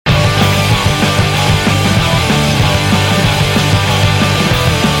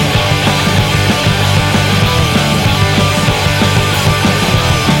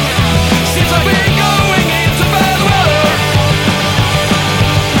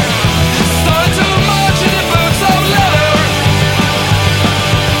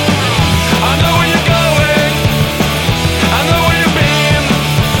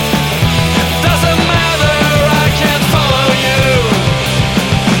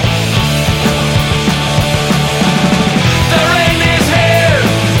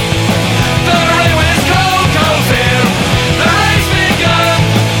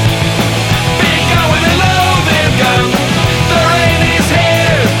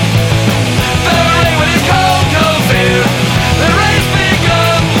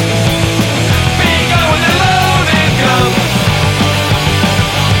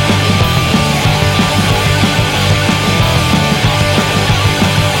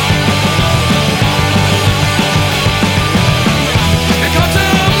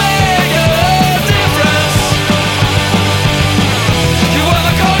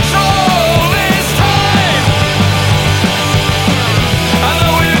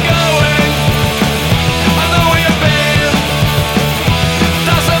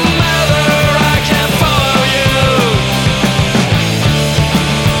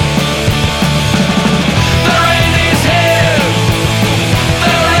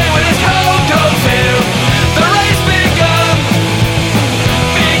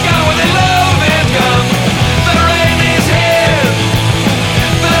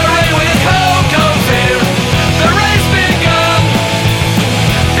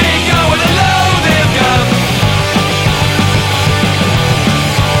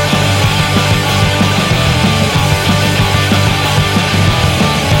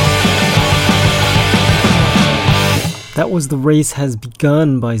That was The Race Has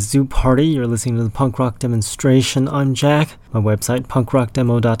Begun by Zoo Party. You're listening to the Punk Rock Demonstration. I'm Jack. My website,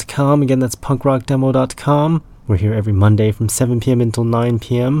 punkrockdemo.com. Again, that's punkrockdemo.com. We're here every Monday from 7 p.m. until 9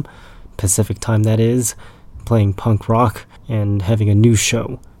 p.m. Pacific time, that is, playing punk rock and having a new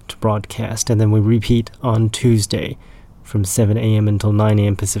show to broadcast. And then we repeat on Tuesday from 7 a.m. until 9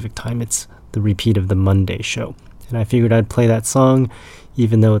 a.m. Pacific time. It's the repeat of the Monday show. And I figured I'd play that song,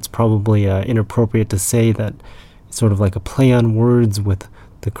 even though it's probably inappropriate to say that it's sort of like a play on words with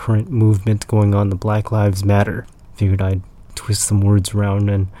the current movement going on, the Black Lives Matter. Figured I'd twist some words around,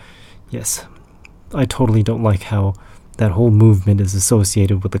 and yes, I totally don't like how that whole movement is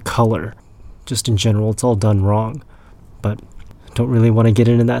associated with the color. Just in general, it's all done wrong. But I don't really want to get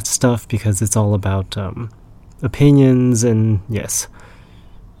into that stuff because it's all about opinions, and yes,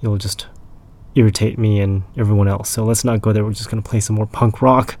 you'll just irritate me and everyone else. So let's not go there. We're just going to play some more punk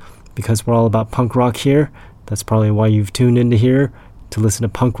rock because we're all about punk rock here. That's probably why you've tuned into here, to listen to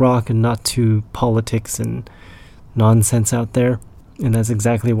punk rock and not to politics and nonsense out there. And that's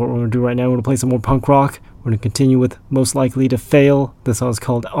exactly what we're going to do right now. We're going to play some more punk rock. We're going to continue with Most Likely to Fail. This song's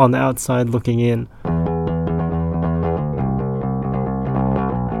called On the Outside Looking In.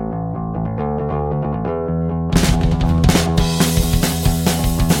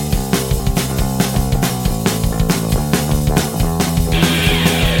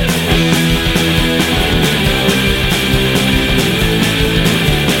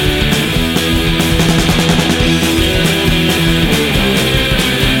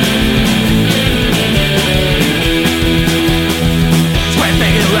 Sweat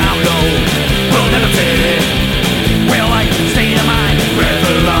making around low, we'll never fail.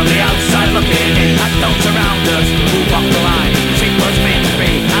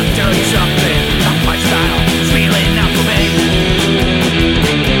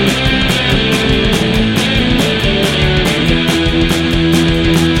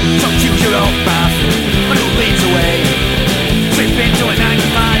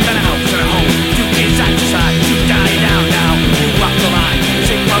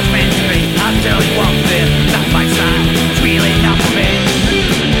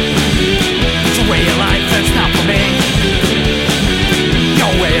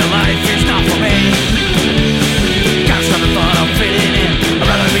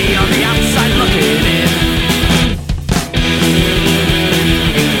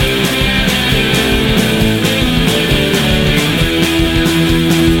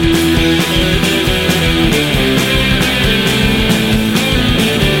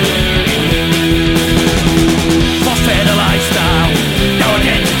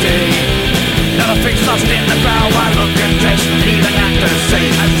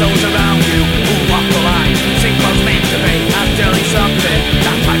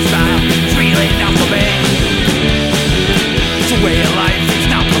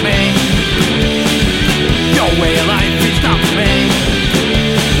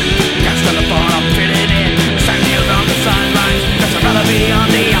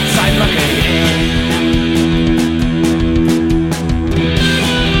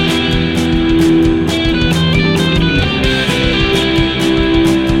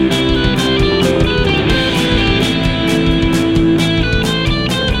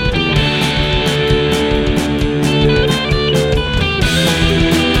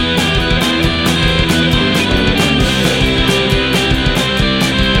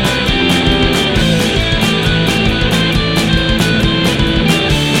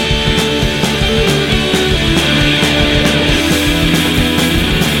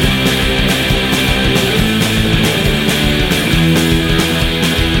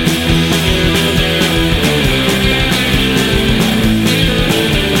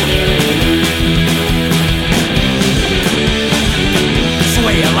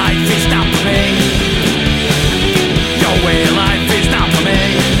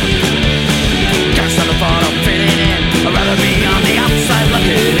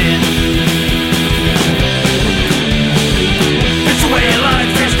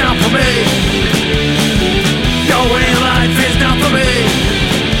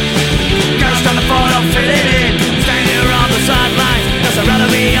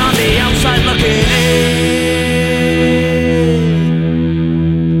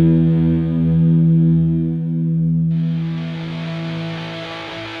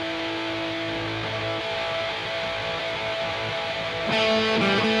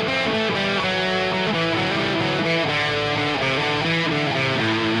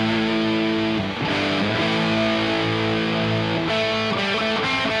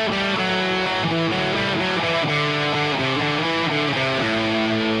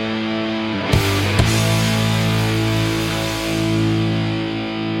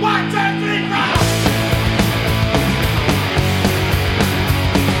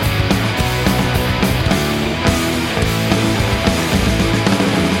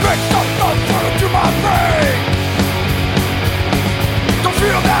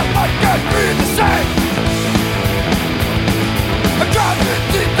 can't breathe the same. I got the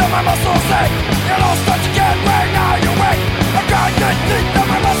teeth that my muscles ache. It all starts again when now you wake. I got the teeth that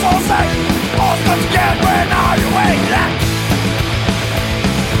my muscles ache. All starts again when now you wake.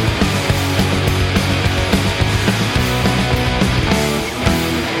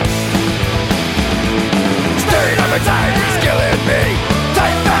 State of anxiety's killing me.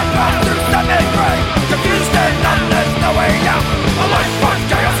 Take that path to set me free. Confused and numb, there's no way out. A life of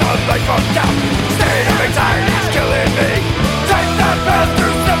chaos, a life of doubt. State of anxiety's killing me. Take that path to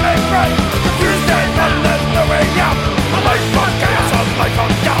set me free. Confused and numb, there's no way out. A life of chaos, a life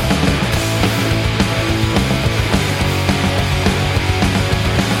of doubt.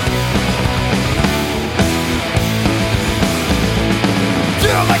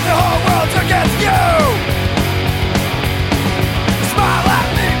 Feel like the whole world's against you. Smile at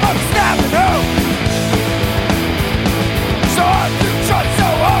me, but snap at who? So hard to trust, so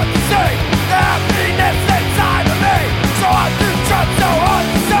hard to see the happiness inside of me. So hard to trust, so hard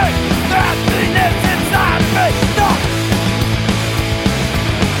to see the happiness inside of me. No.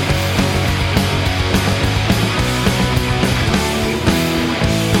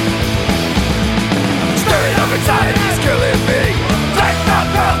 State of anxiety is killing me. Take that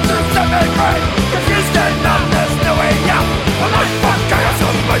path to set me free. Confused and numb, there's no way out. A life of chaos, a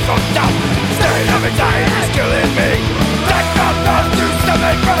life of doubt. State of anxiety is killing me. Take that path to set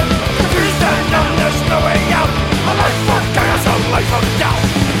me free. Confused and numb, there's no way out. A life of chaos, a life of doubt.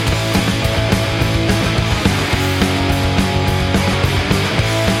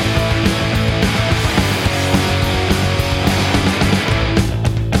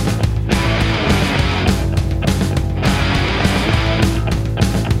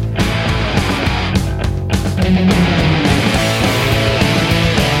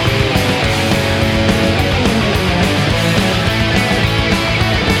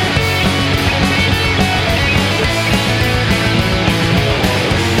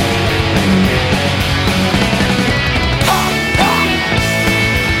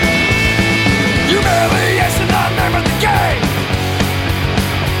 Humiliation, the name of the game.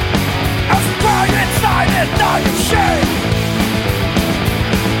 As we cry inside and die in shame.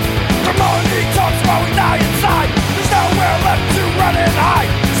 The money talks while we die inside. There's nowhere left to run and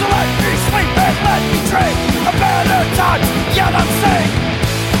hide. So let me sleep and let me dream a better time, yet unseen.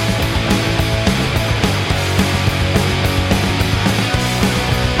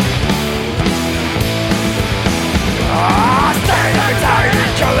 State of anxiety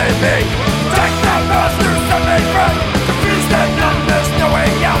killing me. Take that path to set me free. Confused and numb, there's no way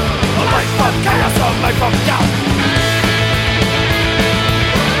out. A life of chaos, a life of doubt.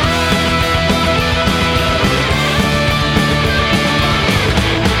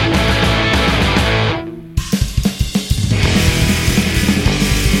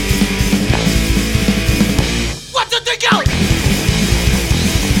 What did they go?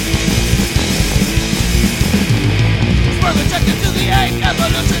 We're rejected to the aim.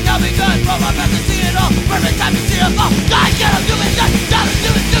 Evolution now begun. From our past to see it all. Perfect time to see it fall. God, get a human done. Down to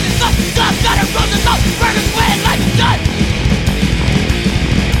human thought. God, got a frozen thought. Perfect way in life is done.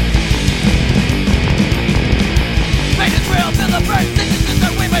 Pain is real till the burn. Sickness is the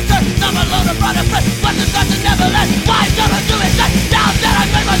way my turn. I'm alone abroad of breath. But the thoughts that never left. Why don't I do it then? Now that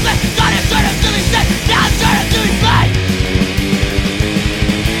I've made my slip. God is turning to me sick. Now it's turning to me slay.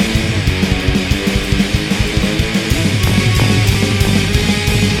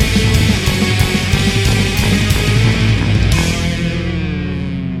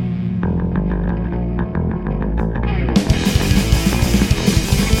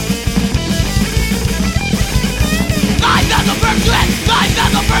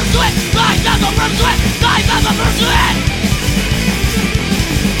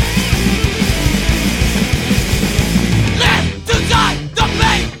 Live to die, the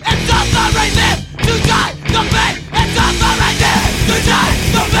pain and suffering. Live to die, the pain and suffering. Live to die,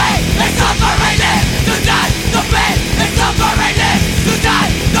 the pain and suffering. Live to die, the pain and suffering. Live to die,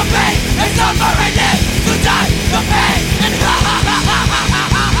 the pain and suffering. Live to die, the pain and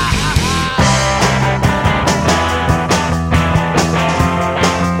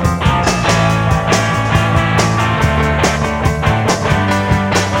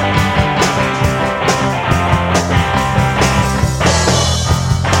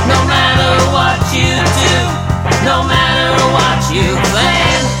no matter what you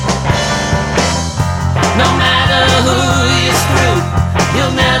plan, no matter who you screw,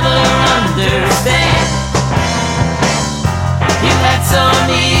 you'll never understand. You had some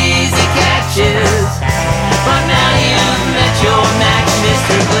easy catches, but now you've met your match,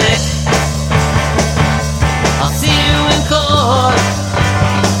 Mr. Glick. I'll see you in court.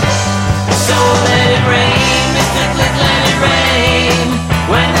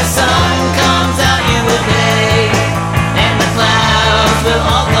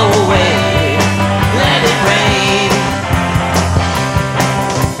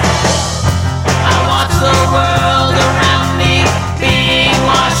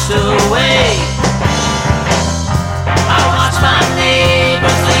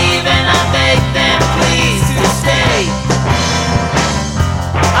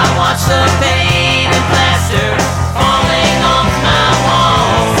 of paint and plaster falling off my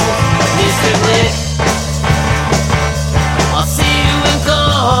walls. Mr. Blick, I'll see you in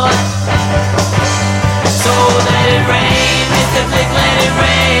court. So let it rain, Mr. Blick, let it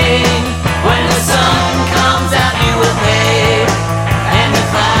rain. When the sun comes out you will pay, and the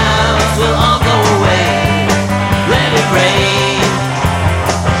clouds will all go away. Let it rain.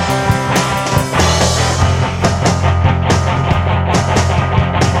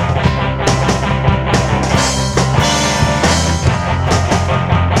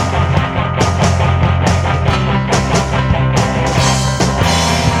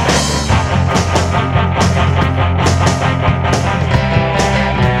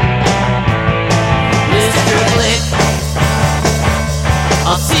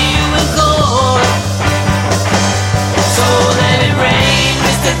 I'll see you in court. So let it rain,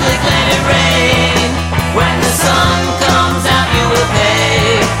 Mr. Blick, let it rain. When the sun comes out you will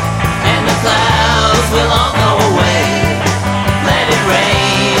pay, and the clouds will all go away. Let it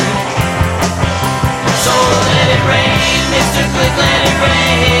rain. So let it rain, Mr. Blick, let it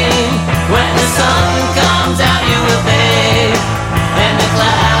rain. When the sun comes out you will pay, and the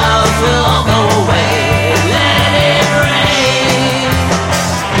clouds will all go away. Let it rain.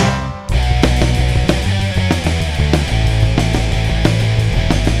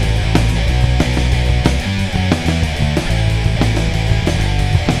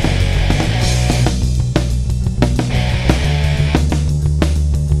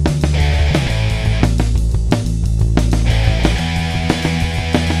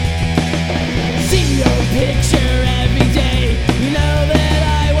 See your picture every day. You know that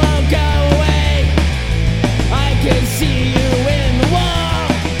I won't go away. I can see you in the wall.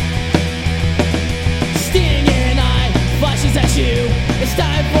 Stinging eye flashes at you. It's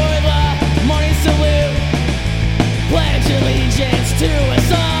time for the morning salute. Pledge allegiance to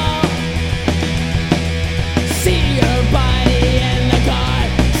us all. See your body in the car.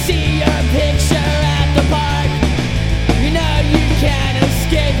 See your picture at the park. You know you can't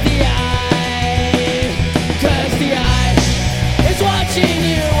escape the eye, 'cause the eye is watching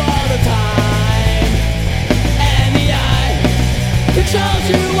you all the time, and the eye controls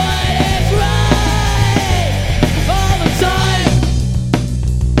you what is right all the time.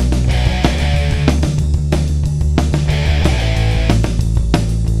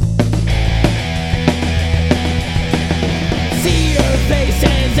 See your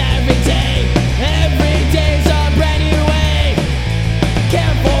faces every day. Every day's a brand new way.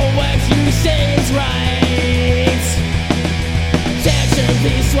 Careful what you say is right. Censor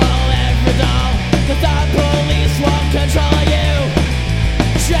peace will ever dull. The thought police won't control you.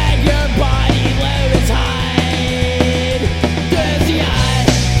 Drag your body low and hide. 'Cause the eye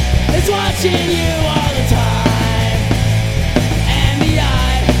is watching you all the time, and the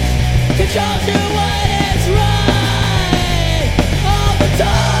eye controls you what is right all the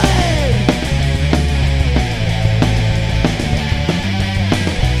time.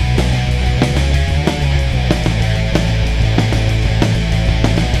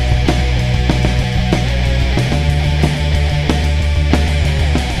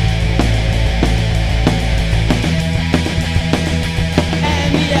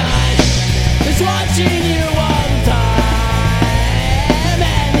 And the eye is watching you all the time,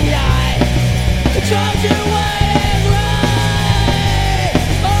 and the eye controls you what is right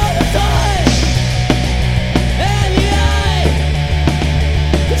all the time, and the eye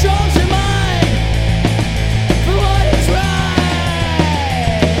controls your mind for what is right,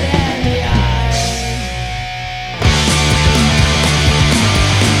 and the eye.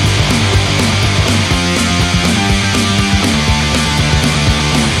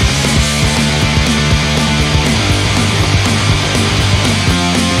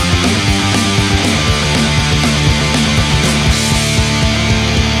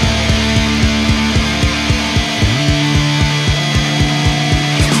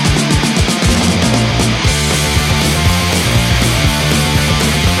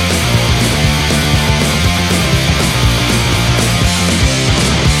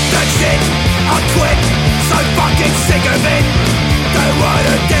 That's it, I quit, so fucking sick of it. Don't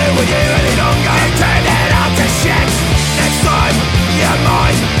wanna deal with you any longer. You turn it out to shit. Next time, you're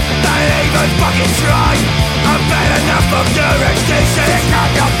mine. Don't even fucking try. I've had enough of your excuses. It's not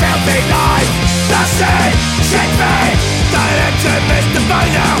your filthy life. That's it, shit me. Don't let you miss the boat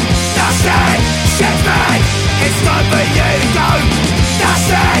now. That's it, shit me. It's time for you to go. That's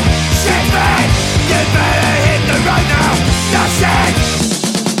it, shit me. You better hit the road now. That's it.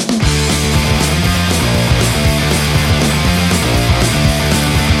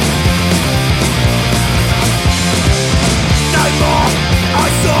 No more, I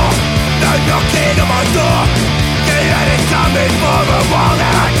saw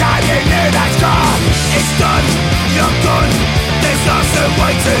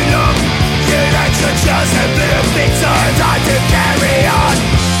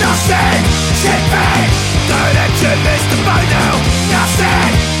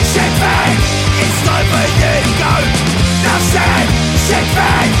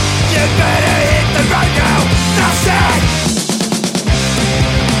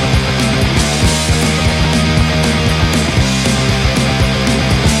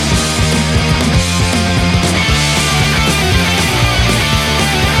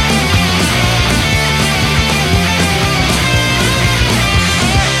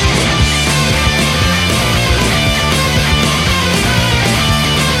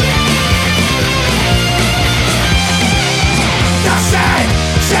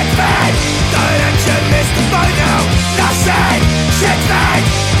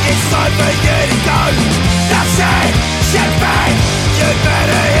time for you to go. Now say, shake back, you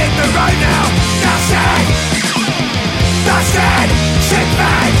better hit the road now. Now say, shake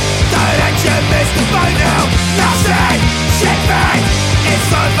back, don't let you miss the boat now. Now say, shake back, it's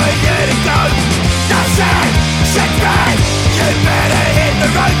time for you to go. Now say, shake back, you better hit the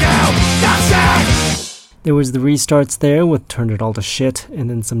road now. Now say. There was the restarts there with Turned It All to Shit, and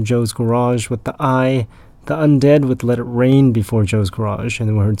then some Joe's Garage with The Eye, The Undead with Let It Rain before Joe's Garage, and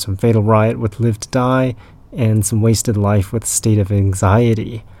then we heard some Fatal Riot with Live to Die, and some Wasted Life with State of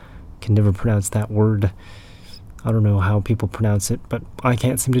Anxiety. Can never pronounce that word. I don't know how people pronounce it, but I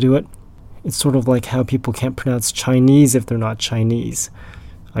can't seem to do it. It's sort of like how people can't pronounce Chinese if they're not Chinese.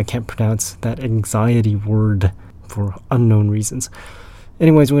 I can't pronounce that anxiety word for unknown reasons.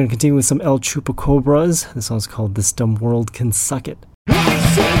 Anyways, we're going to continue with some El Chupacabras. This song's called This Dumb World Can Suck It. I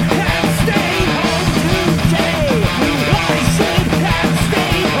should have stayed home today. I should have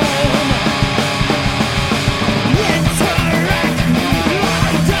stayed home. Interact me,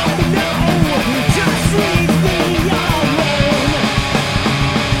 I don't know. Just leave me alone.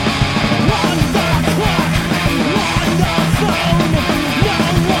 On the clock, on the phone, no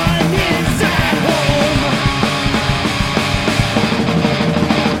one is at home.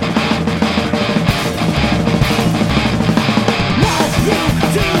 All you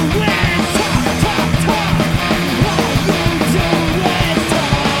do is talk.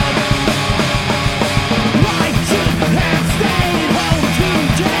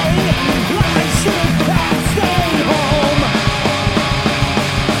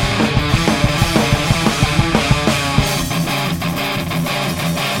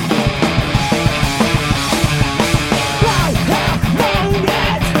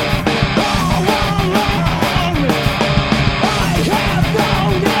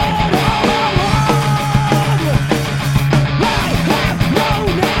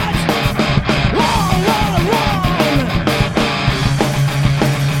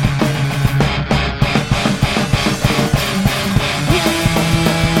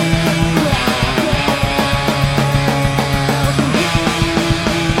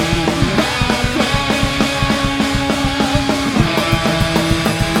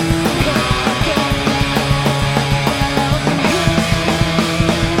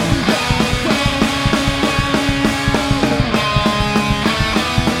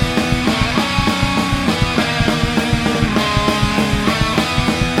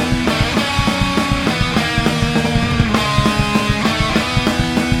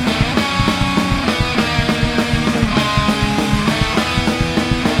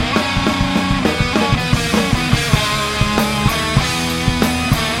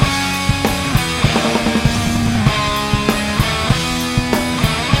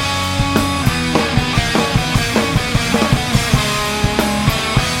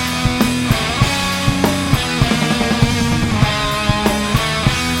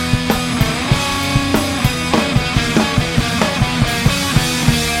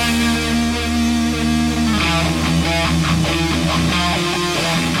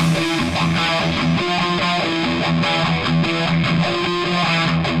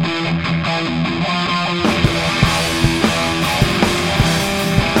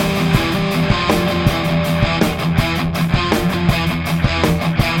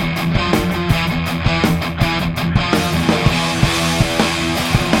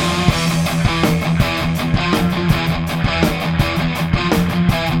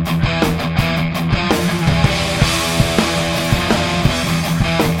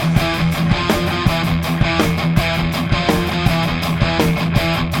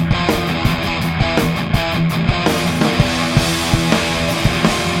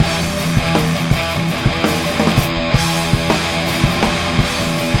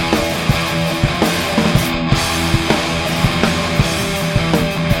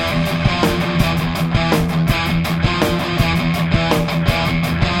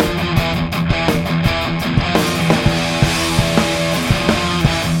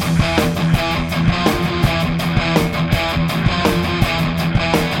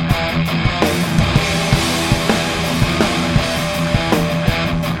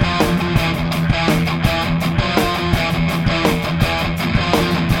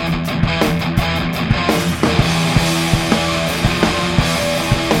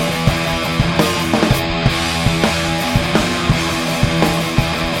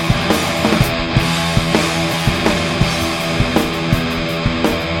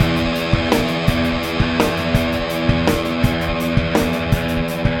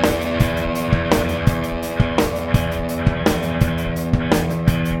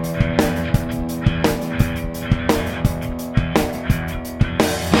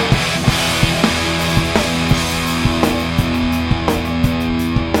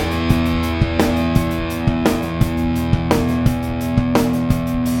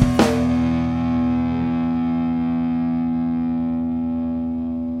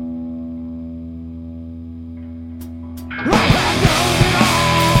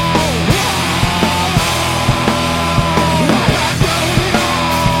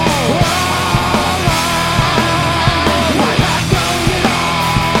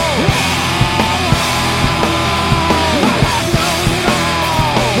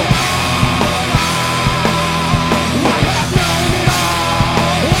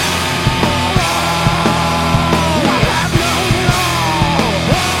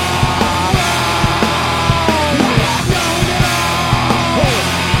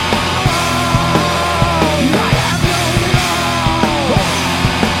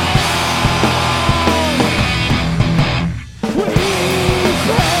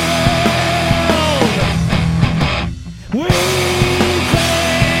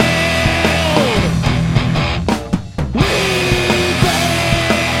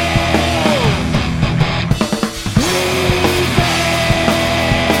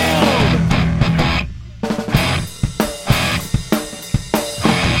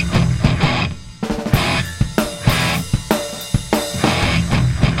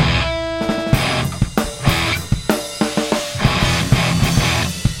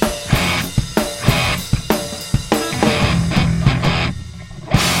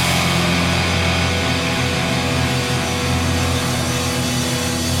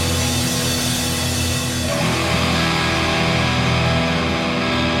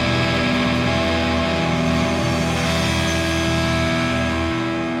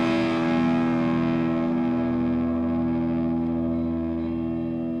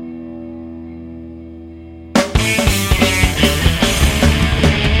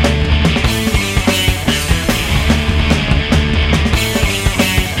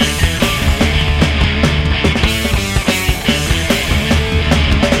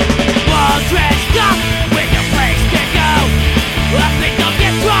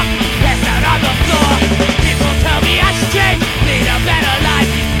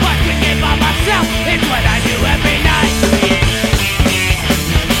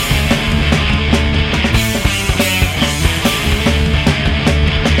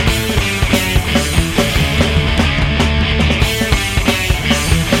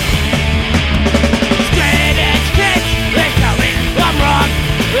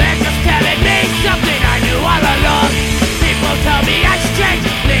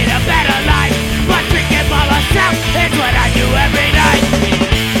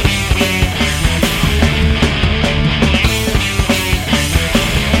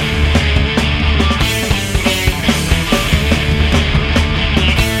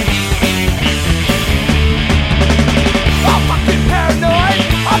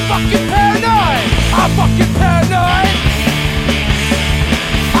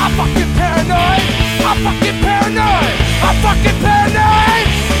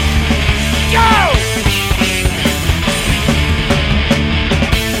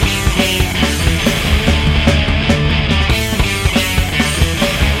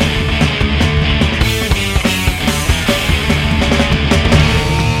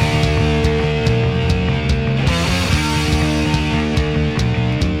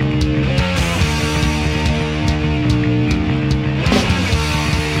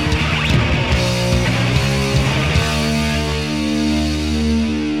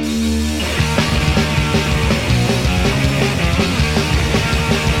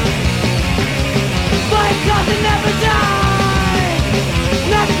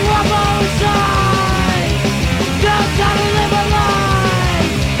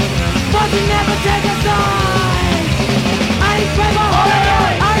 never take a side. I ain't playboy,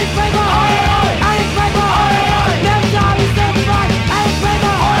 I ain't playboy, I ain't playboy. Never shall be satisfied. I ain't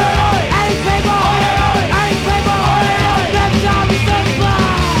playboy, I ain't playboy, I ain't playboy. Never shall be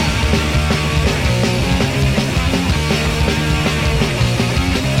satisfied.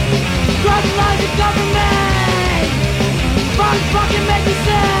 Cross the lines and come for me. Fucking make me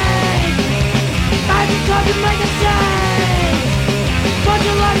sing. I just come to make a change. But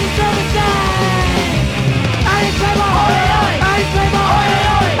your life is still the same.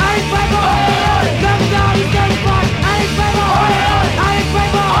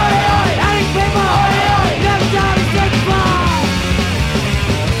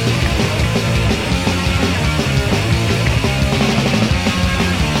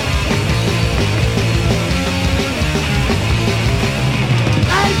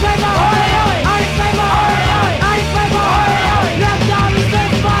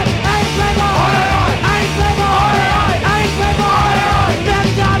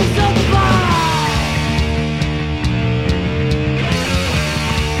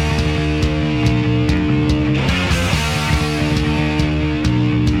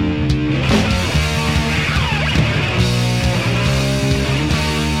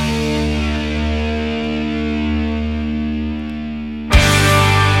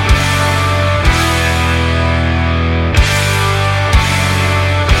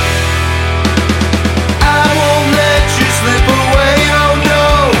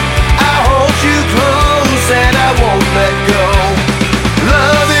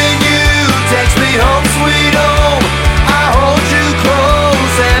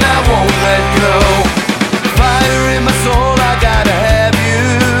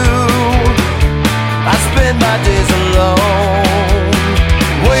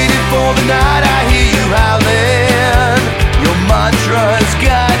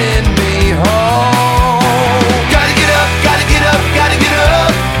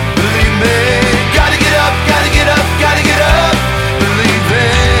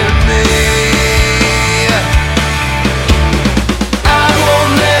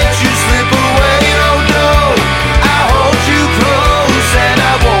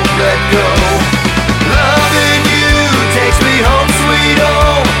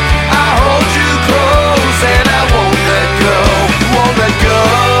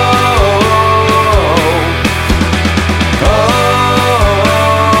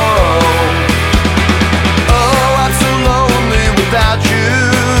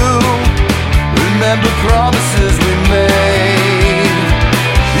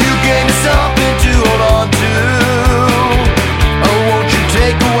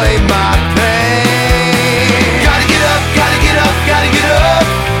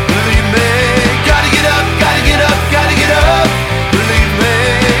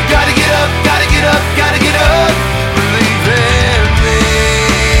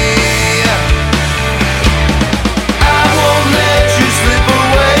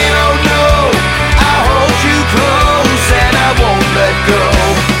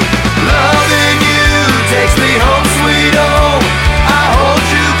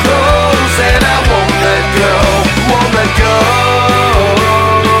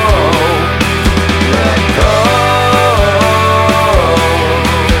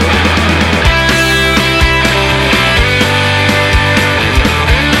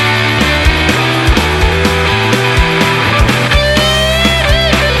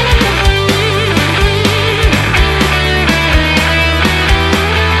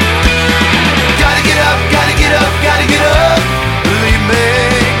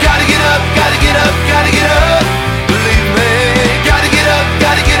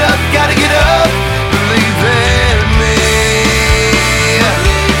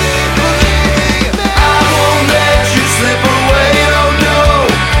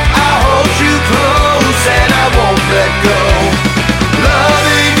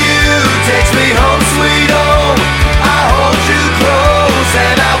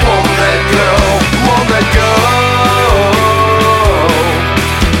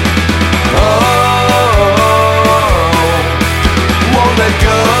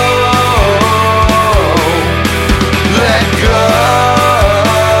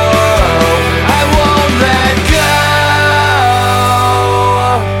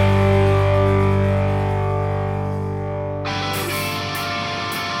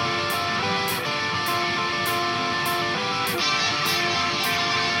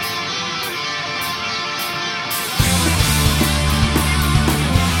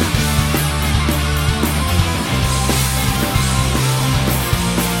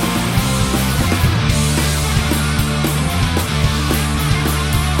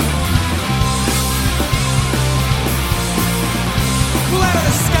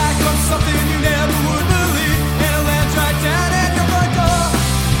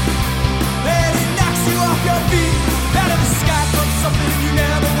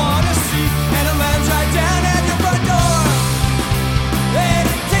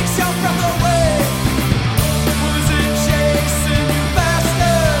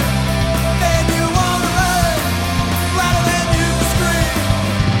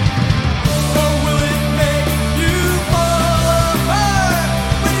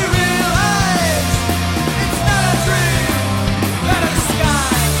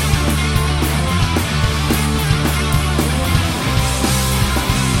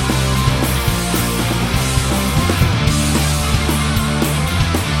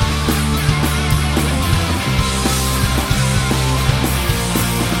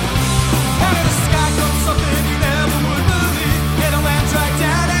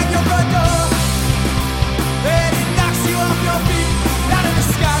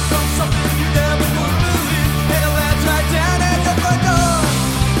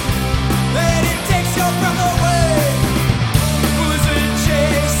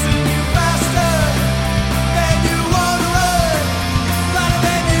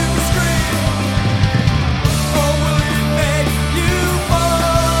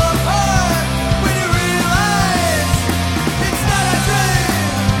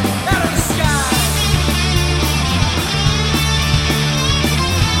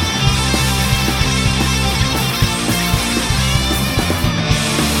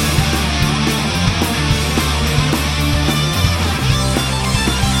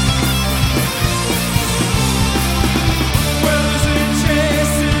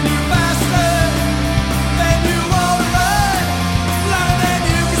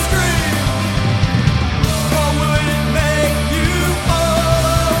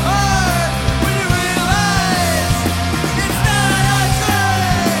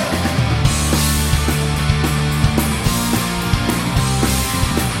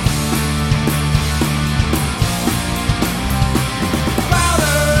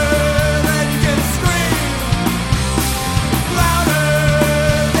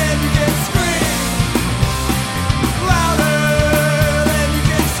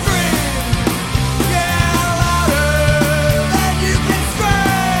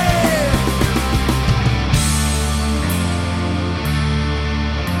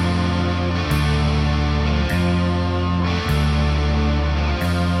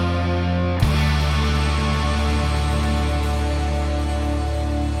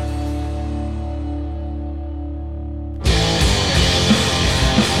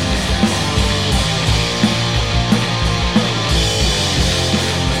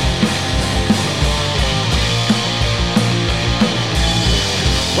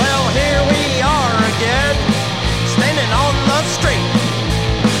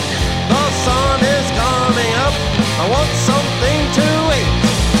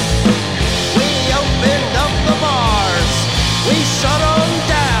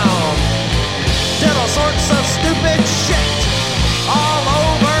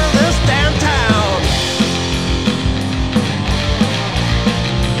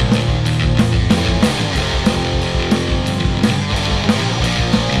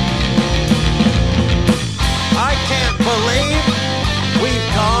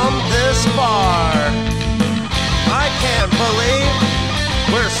 can't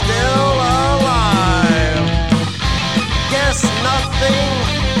believe we're still alive. Guess nothing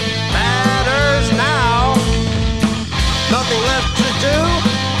matters now. Nothing left to do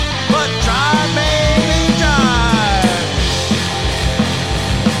but try, baby, try.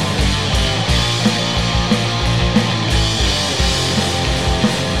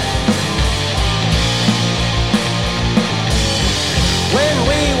 When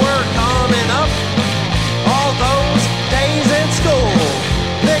we were coming up, all those days in school,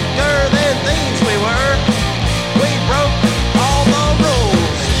 thicker than thieves we were. We broke all the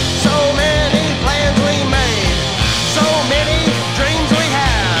rules. So many plans we made, so many dreams we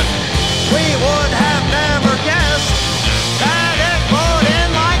had. We would have never guessed that it would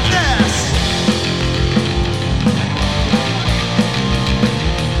end like this.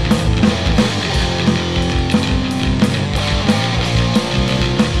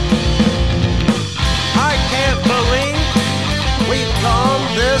 I can't believe we've come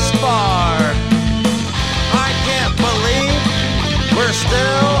this far. I can't believe we're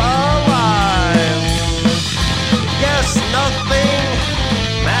still alive. Guess nothing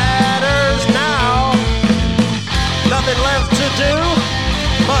matters now. Nothing left to do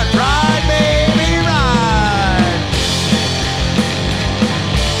but ride, baby, ride.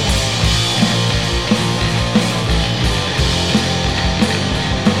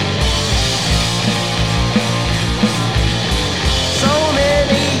 So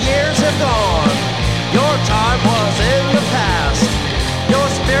many years have gone. Your time was in the past. Your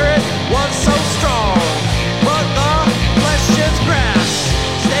spirit was so strong. But the flesh is grass.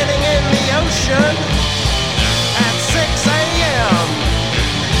 Standing in the ocean at 6 a.m.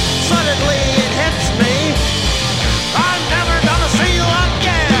 Suddenly it hits me. I'm never gonna see you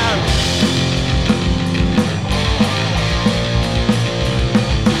again.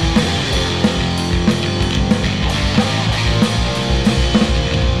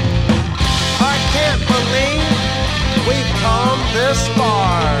 I can't believe we've come this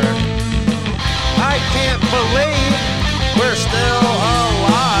far. I can't believe we're still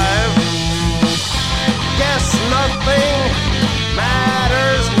alive. Guess nothing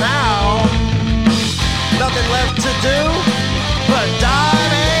matters now. Nothing left to do but die,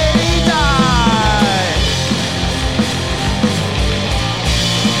 baby, die.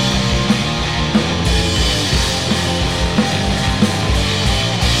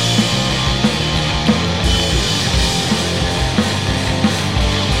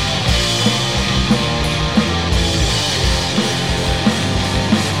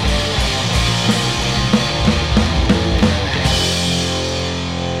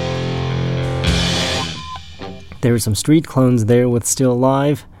 There are some Street Clones there with Still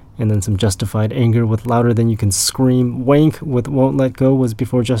Alive, and then some Justified Anger with Louder Than You Can Scream. Wank with Won't Let Go was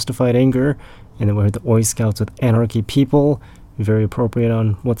before Justified Anger, and then we heard the Oi Scouts with Anarchy People, very appropriate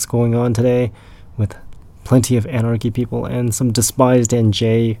on what's going on today, with plenty of Anarchy People, and some Despised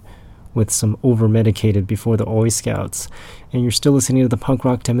NJ with some Over-Medicated before the Oi Scouts. And you're still listening to the punk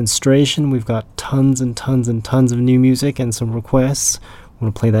rock demonstration. We've got tons and tons and tons of new music and some requests. I'm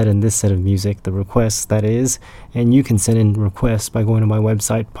going to play that in this set of music, the requests, that is. And you can send in requests by going to my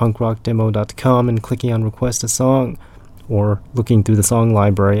website, punkrockdemo.com, and clicking on Request a Song, or looking through the song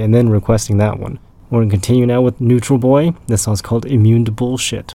library and then requesting that one. We're going to continue now with Neutral Boy. This song's called Immune to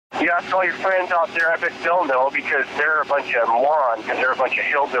Bullshit. You ask all your friends out there, I bet they'll know, because they're a bunch of morons, because they're a bunch of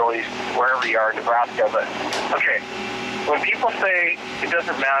hillbillies wherever you are in Nebraska. But, okay, when people say it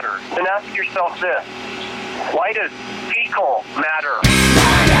doesn't matter, then ask yourself this. Why does fecal matter?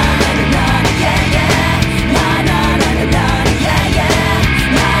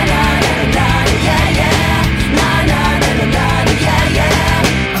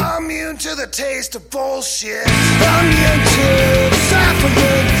 I'm immune to the taste of bullshit. I'm immune to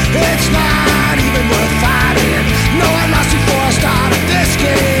suffering. It's not even worth fighting. No, I lost before I started this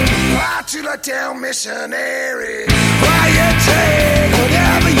game. Why to let down missionary? Why you take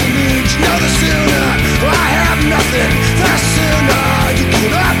whatever you need? You know, the sooner I have nothing, the sooner you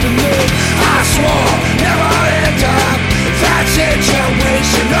get up and move. I swore never end up that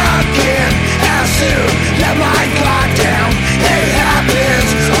situation again. As soon let my guard down, it happens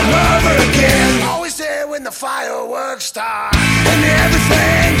all over again. Always there when the fireworks start and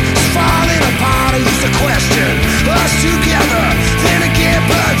everything's falling apart. I used to question us together, then again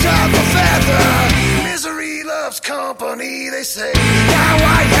birds of a feather. Misery loves company, they say. Now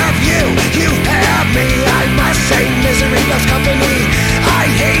I have you, you have me. I must say misery loves company. I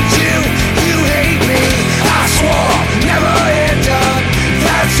hate you, you hate me. I swore never end up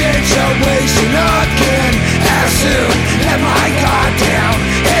that situation again. As soon let my guard down,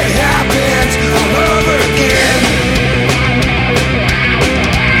 it happens all over again.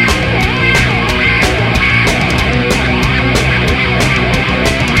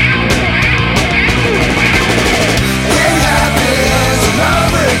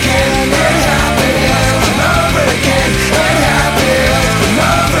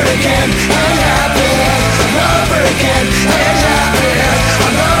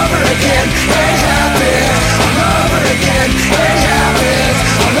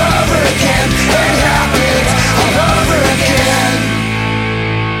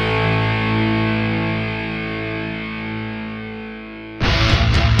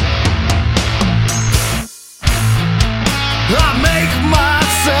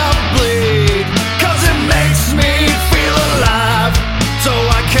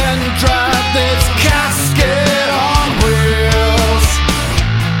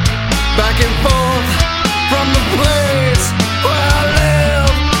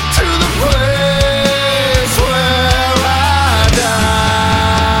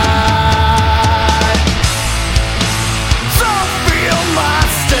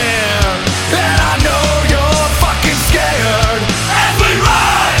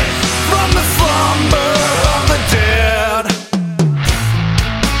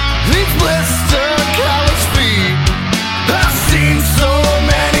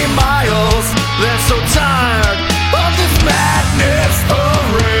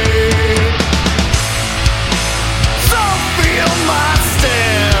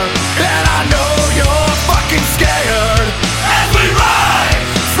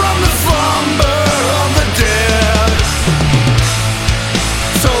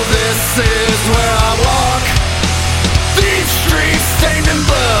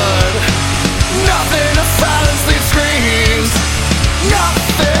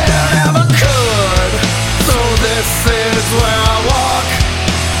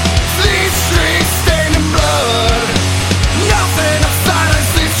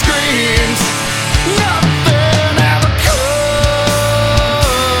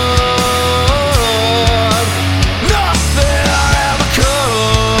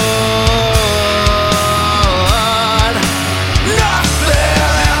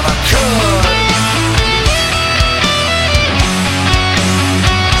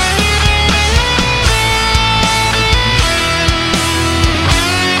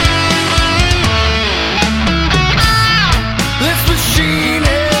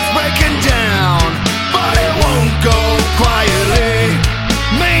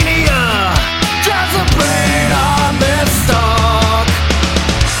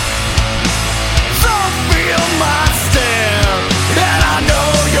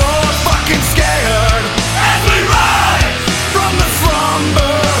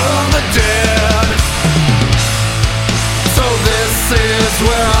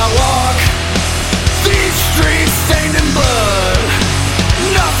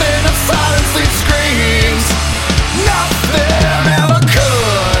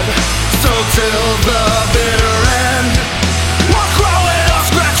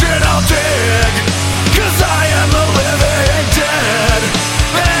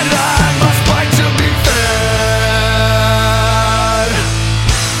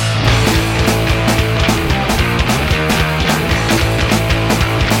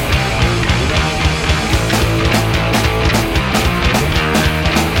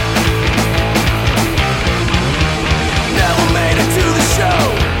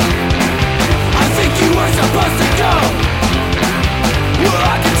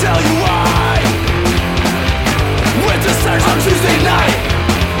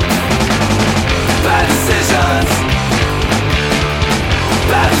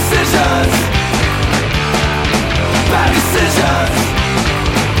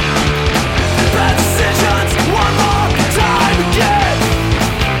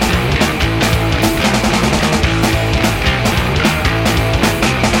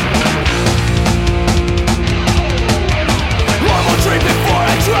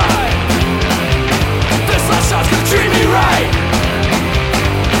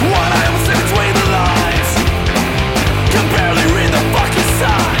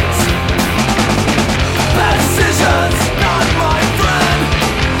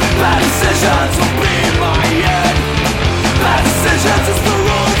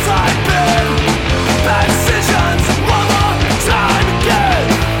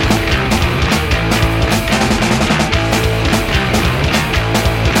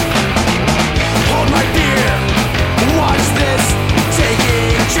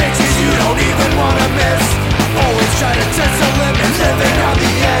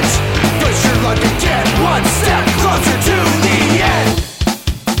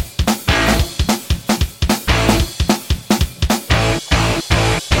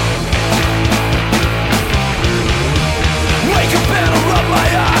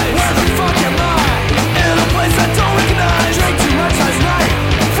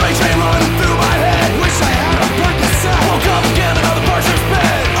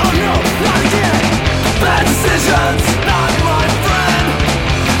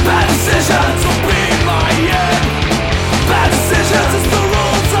 decisions will be my end. Bad decisions is the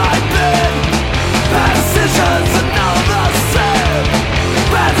rules I've been. Bad decisions are now the same.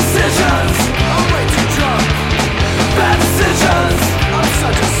 Bad decisions, I'm way too drunk. Bad decisions, I'm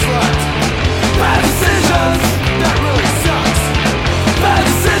such a slut. Bad decisions, that really sucks. Bad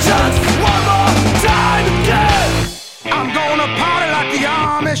decisions, one more time again. I'm gonna party like the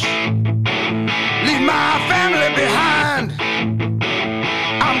Amish, leave my family behind.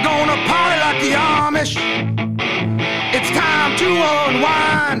 I'm gonna party like the Amish, it's time to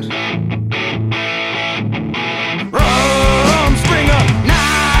unwind. Rum Springer,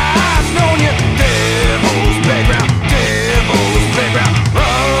 nice knowing you. Devil's playground, Devil's playground.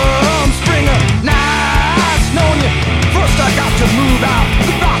 Rum Springer, nice knowing you. First I got to move out,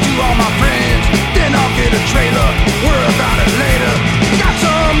 goodbye to all my friends. Then I'll get a trailer, worry about it later. Got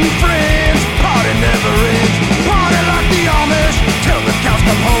some new friends, party never ends. Party like the Amish, till the cows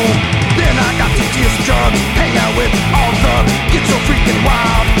come home. Then I got to deal some drugs, hang out with all thugs. Get so freaking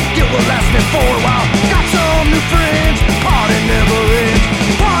wild, it will last me for a while. Got some new friends, party never ends.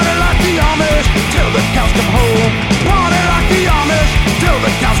 Party like the Amish, till the cows come home. Party like the Amish, till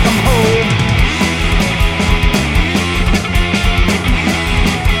the cows come home.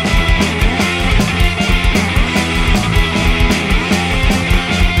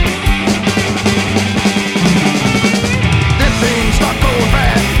 Then things start going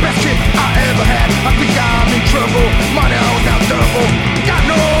bad, best shit I ever had. I think I'm in trouble, money all down double. Got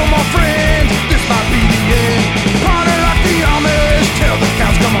no more friends, this might be the end. Party like the Amish, till the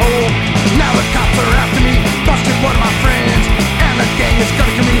cows come home. Now the cops are after me, busted one of my friends. And the gang is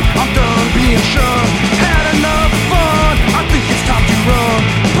gunning for me, I'm done being shunned. Had enough fun, I think it's time to run.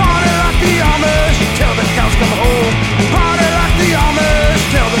 Party like the Amish, till the cows come home. Party like the Amish,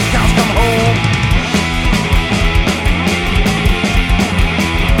 till the cows come home.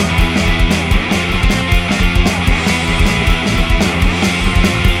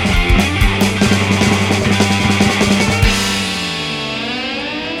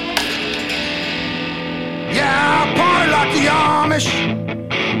 Yeah, I party like the Amish.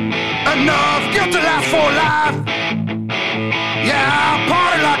 Enough guilt to last for life. Yeah, I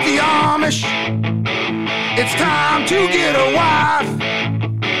party like the Amish. It's time to get a wife.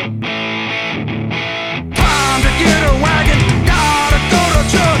 Time to get a wagon. Gotta go to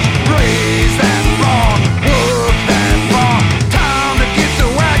church. Raise that bar. Work that bar. Time to get the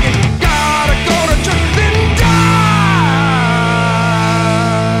wagon. Gotta go to church. Then die.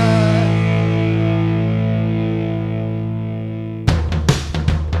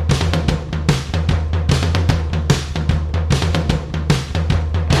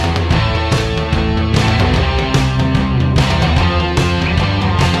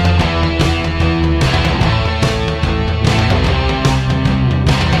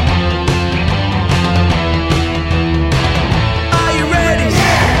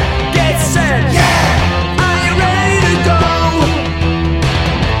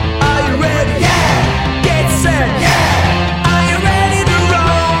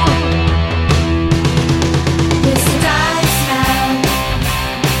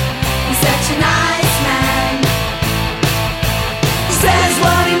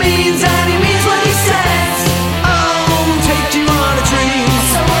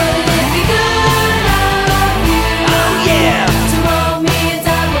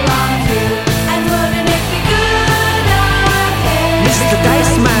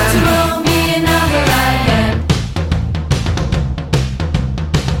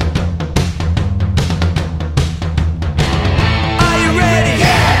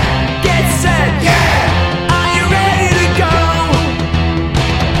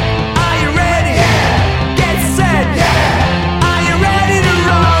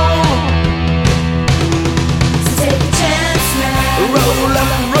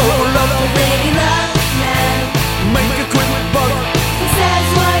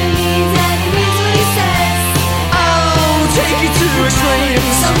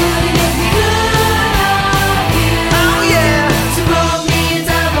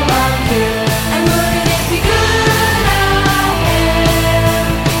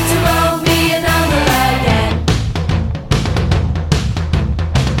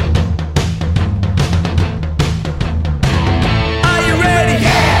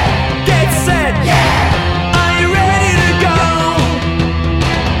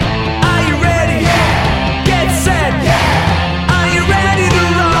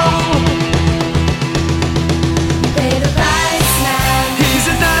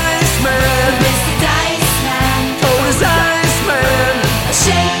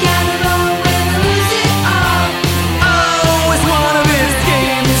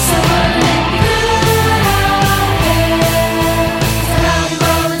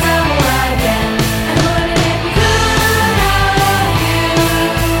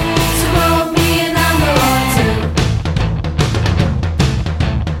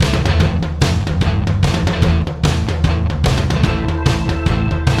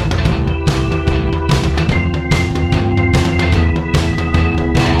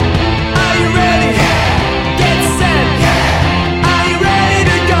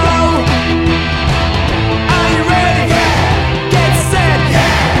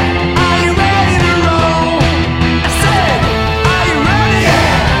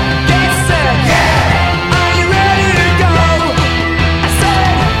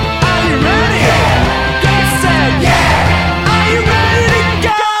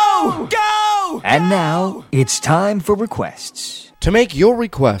 And now, it's time for requests. To make your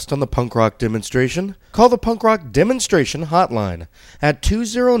request on the punk rock demonstration, call the punk rock demonstration hotline at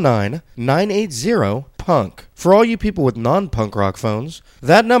 209-980-PUNK. For all you people with non-punk rock phones,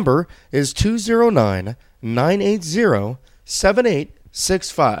 that number is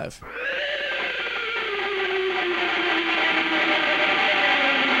 209-980-7865.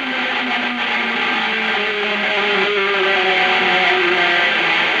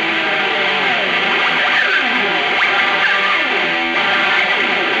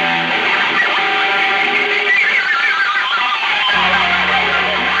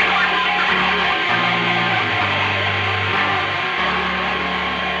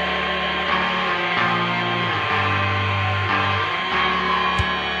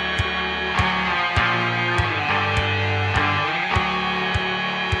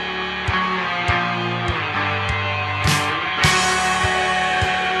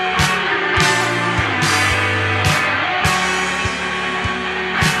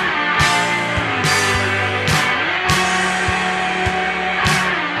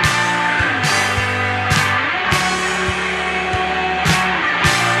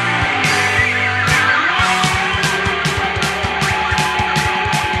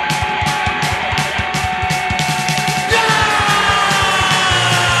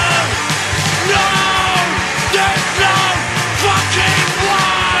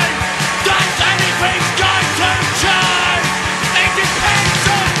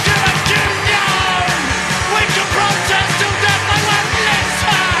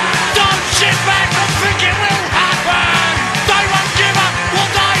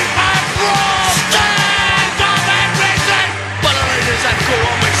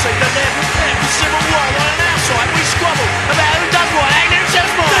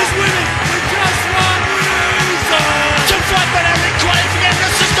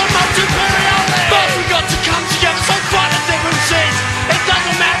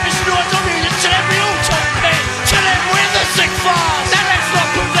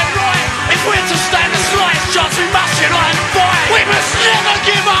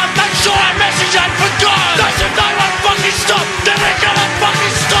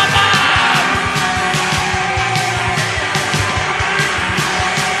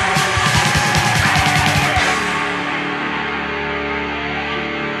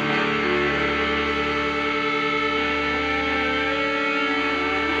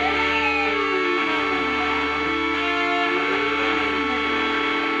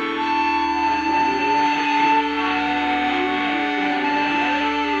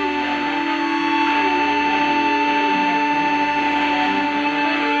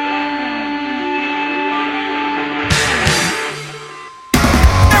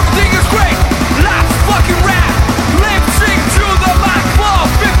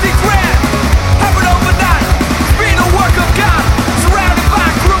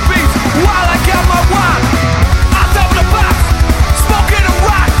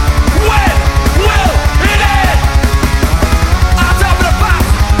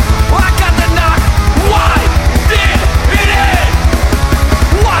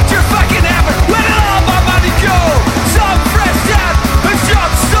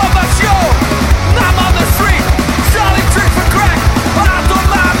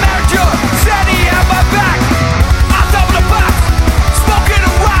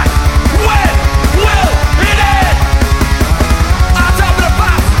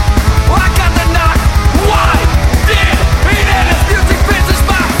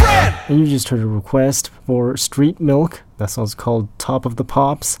 And you just heard a request for Street Milk, that song's called Top of the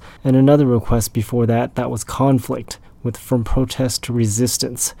Pops, and another request before that was Conflict, with From Protest to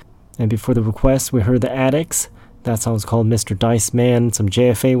Resistance. And before the request, we heard the Addicts, that song's called Mr. Dice Man, some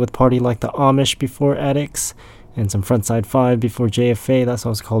JFA with Party Like the Amish before Addicts, and some Frontside 5 before JFA, that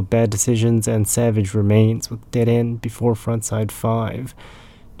song's called Bad Decisions, and Savage Remains with Dead End before Frontside 5.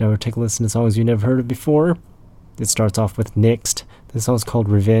 Now we'll take a listen to songs you never heard of before. It starts off with Nixed. This song's called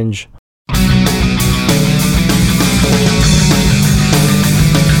Revenge.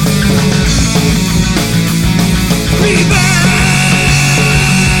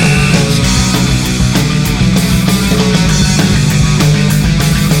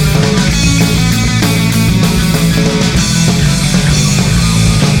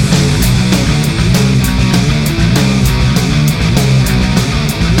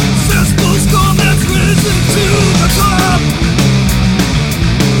 Cesspool's gone, that's risen to the top.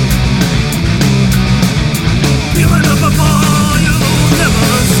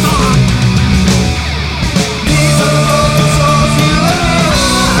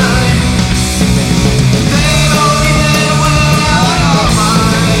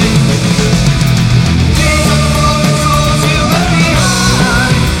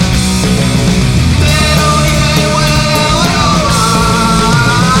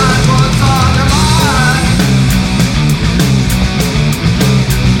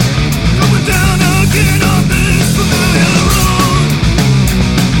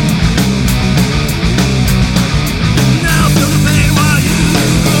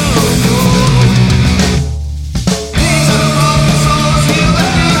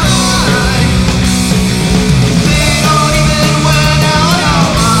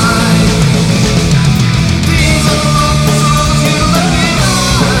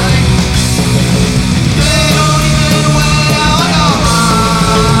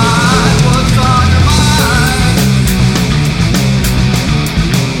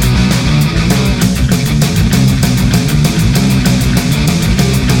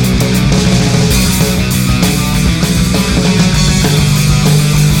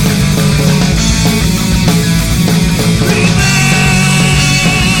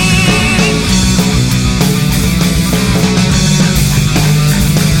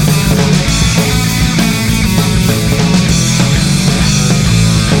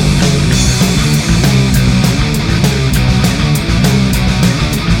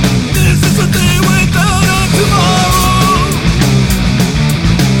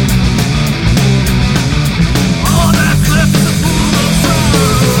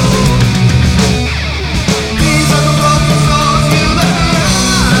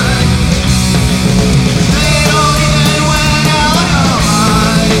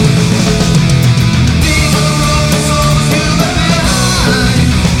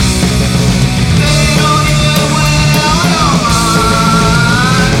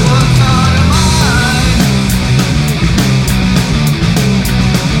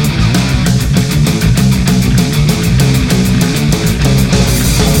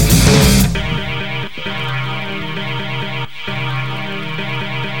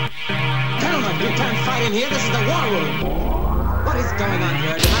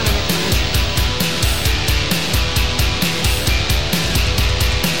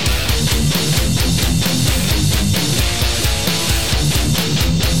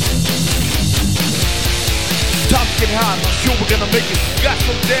 Time's getting hot, I'm sure we're gonna make it. Got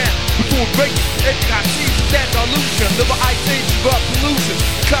some down before we break it. Everything I see is that illusion. Never ice age about pollution.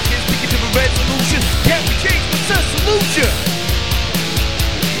 Clock is speaking to a resolution. Can we change what's the solution?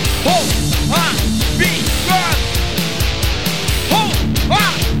 Hold on, be gone. Hold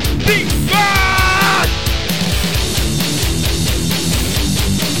on, be gone.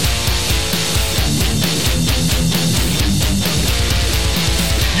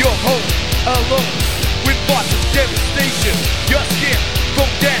 You're home alone. With thoughts of devastation, you're scared from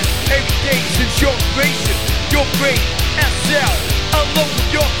death every day since your creation. Your brain SL, alone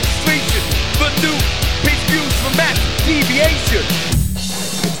with your frustration. The new page views from mass deviation.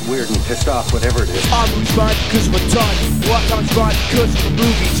 It's weird and pissed off, whatever it is. I lose mine because of a ton. What time's right because of the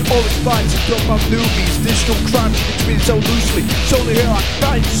movies. All it's fine to dump on newbies. Digital crimes are treated so loosely. It's only here I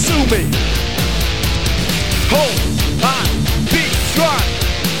find to sue me. Hold on, be strong.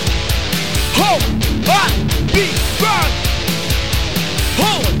 Hold on, be strong.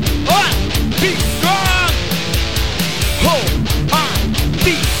 Hold on, be strong. Hold on,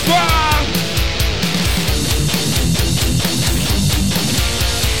 be strong.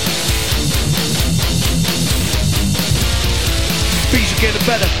 Things are getting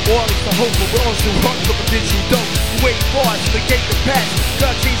better, or at least I hope, but we're all still hard for the digital dope. Wait for us to negate the past.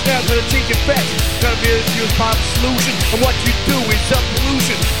 Gotta change now, gotta change it fast. Gotta be a serious possible solution, and what you do is some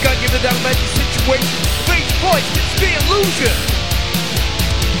pollution. Gotta give it that magic situation. Face voice, it's the illusion.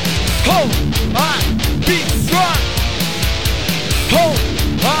 Hold on, be strong. Hold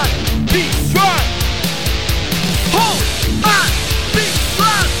on, be strong. Hold on, be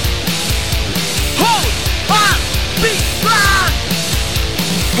strong. Hold on, be strong.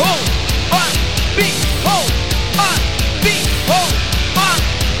 Hold on, be, hold on, be, hold on,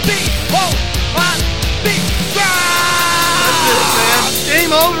 be, hold on, be strong. That's it, man.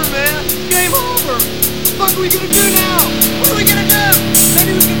 Game over, man. Game over. What are we gonna do now? What are we gonna do?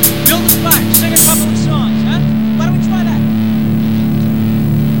 Maybe we can build a spot, sing a couple of songs, huh? Why don't we try that?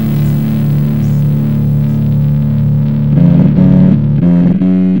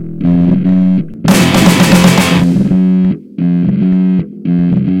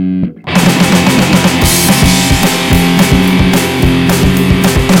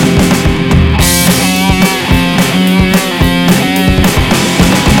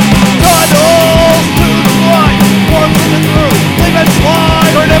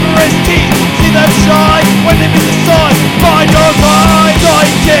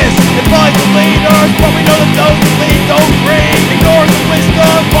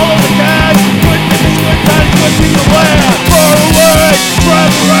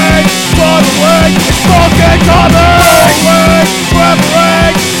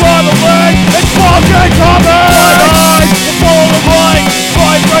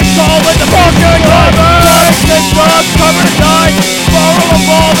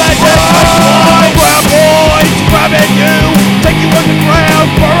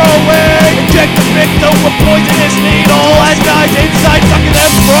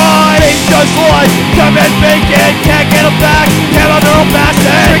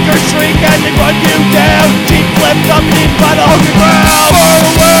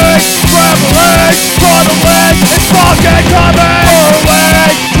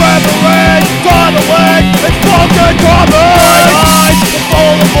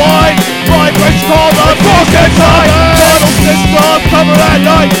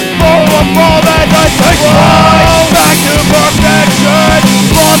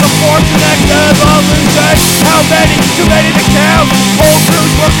 Too many to count.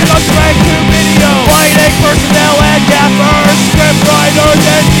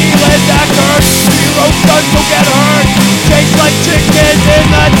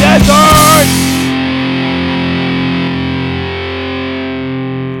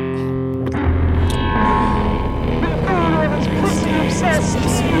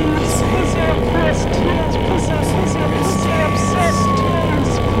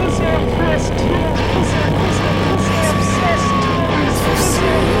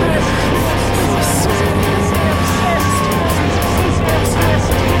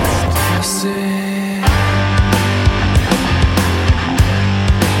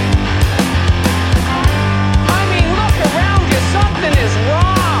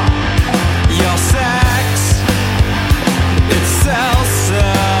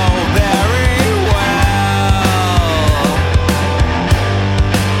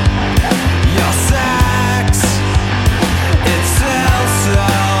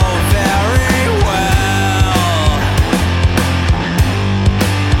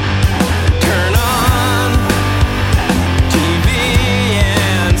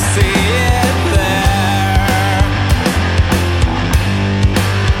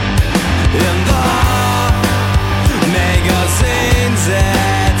 in the magazines,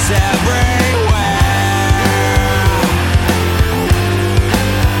 it's everywhere.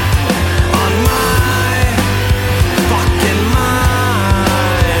 On my fucking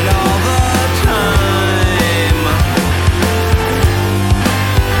mind all the time.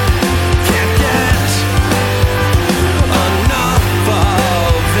 Can't get enough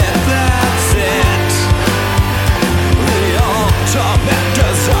of it, that's it. The ultimate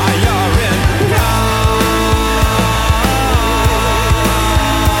desire in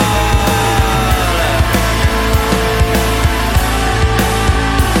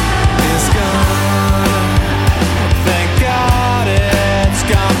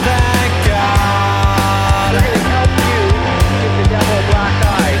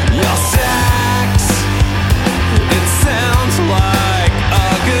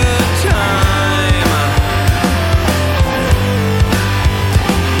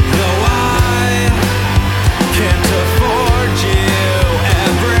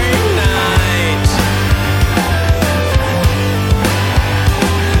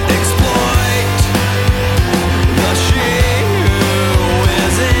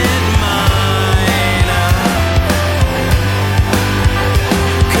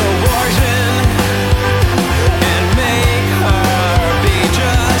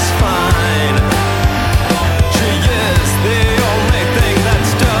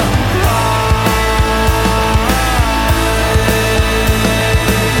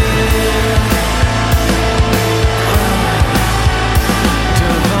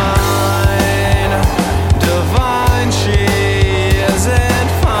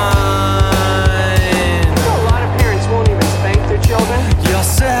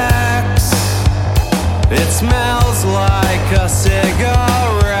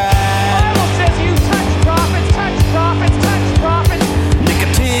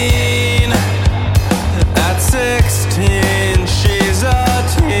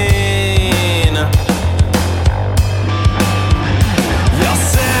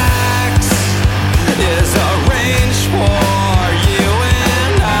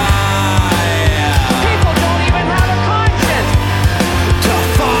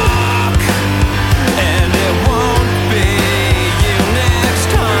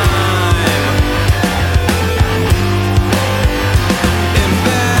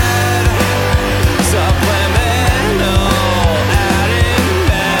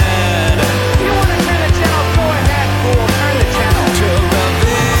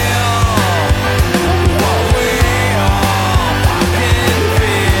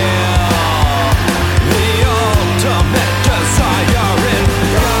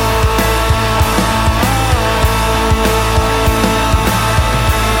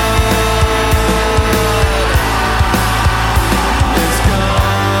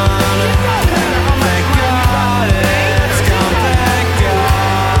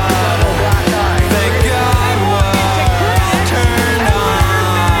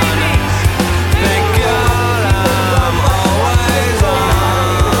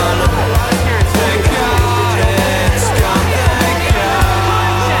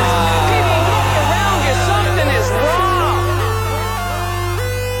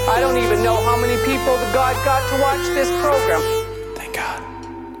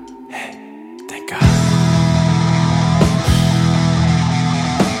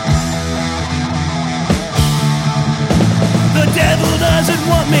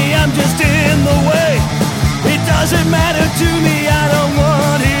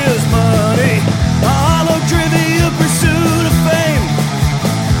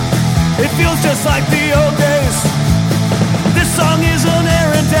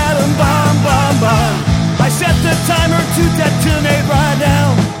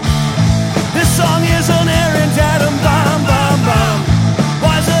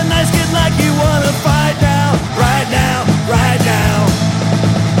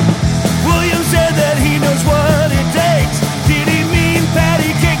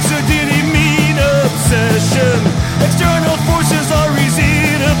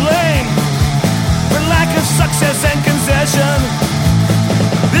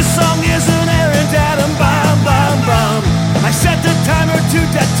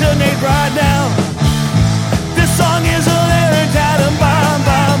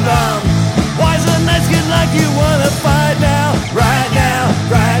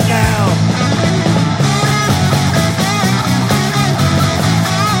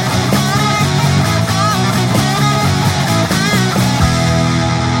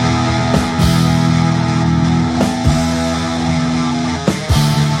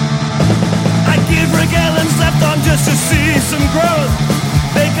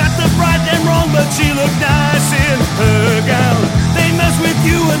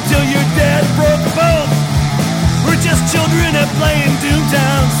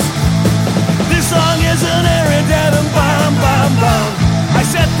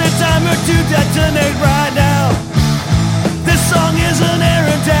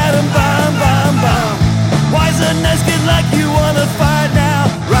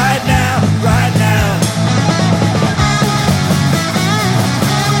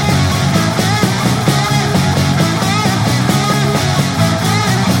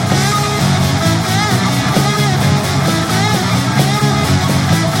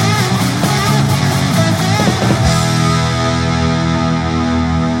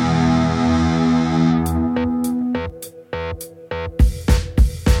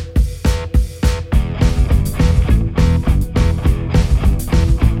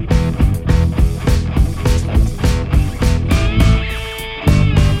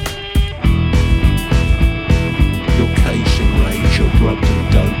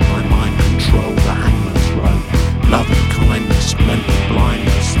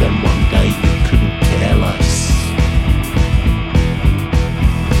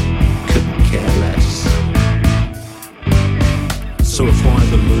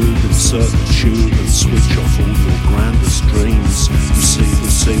insert the tube and switch off all your grandest dreams. Receive,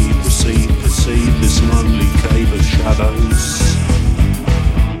 receive, receive, receive this lonely cave of shadows.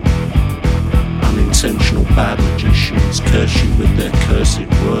 Unintentional bad magicians curse you with their cursed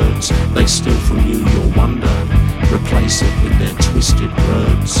words. They steal from you your wonder, replace it with their twisted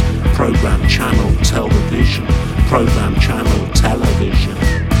words. Program, channel, television. Program, channel, television.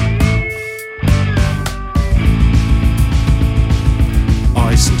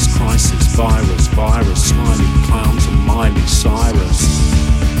 ISIS, crisis, virus, virus, smiling clowns and Miley Cyrus.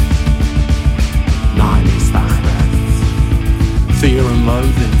 Miley Cyrus. Fear and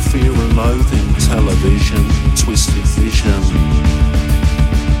loathing, television, twisted vision.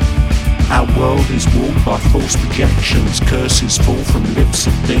 Our world is ruled by false projections. Curses fall from lips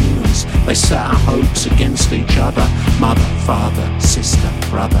of demons. They set our hopes against each other. Mother, father, sister,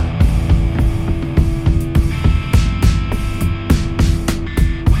 brother.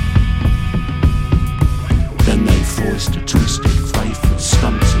 Then they foist a twisted faith that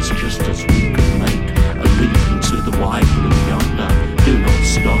stunts us just as we can make a leap into the wide blue yonder. Do not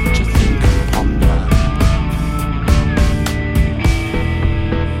stop to think and ponder.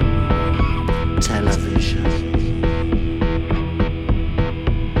 Television.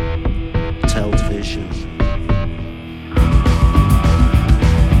 Television.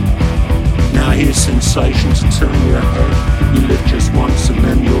 Now here's sensation to turn your head. You live just once and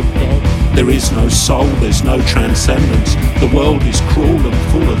then you're dead. There is no soul, there's no transcendence. The world is cruel and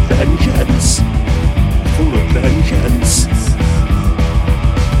full of vengeance. Full of vengeance.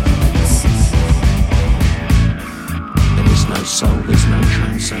 There is no soul, there's no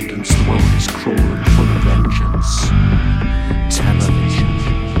transcendence. The world is cruel and full of vengeance. Television.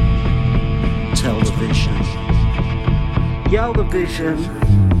 Television. Television.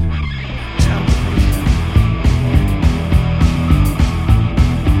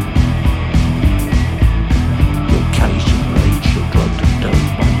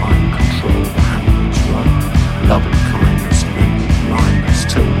 Love and kindness and blindness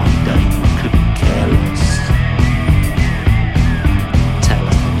till one day you could be careless.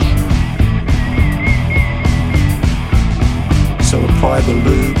 Television. So apply the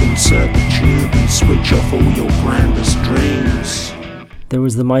lube, insert the tube and switch off all your grandest dreams. There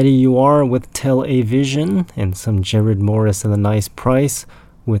was The Mighty You Are with Television and some Jared Morris and The Nice Price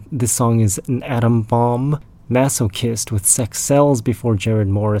with This Song Is an Atom Bomb. Masochist with Sex Cells before Jared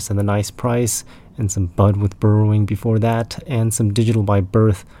Morris and The Nice Price, and some Bud with Burrowing before that, and some Digital by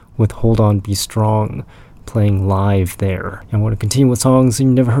Birth with Hold On Be Strong, playing live there. And I want to continue with songs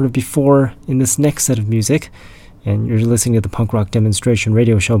you've never heard of before in this next set of music. And you're listening to the Punk Rock Demonstration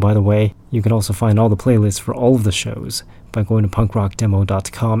radio show, by the way. You can also find all the playlists for all of the shows by going to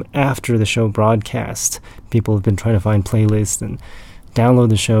punkrockdemo.com after the show broadcast. People have been trying to find playlists and download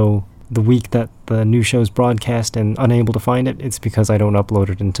the show the week that the new show's broadcast and unable to find it. It's because I don't upload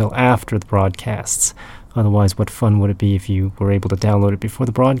it until after the broadcasts. Otherwise, what fun would it be if you were able to download it before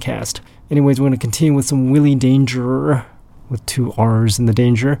the broadcast? Anyways, we're going to continue with some Willie Danger, with 2 R's in the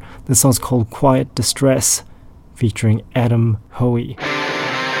danger. This song's called Quiet Distress, featuring Adam Hoey.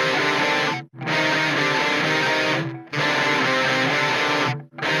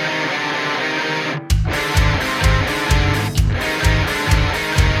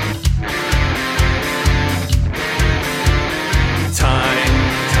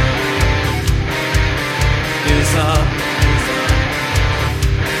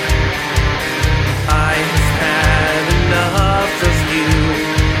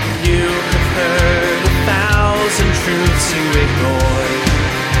 Truths you ignore.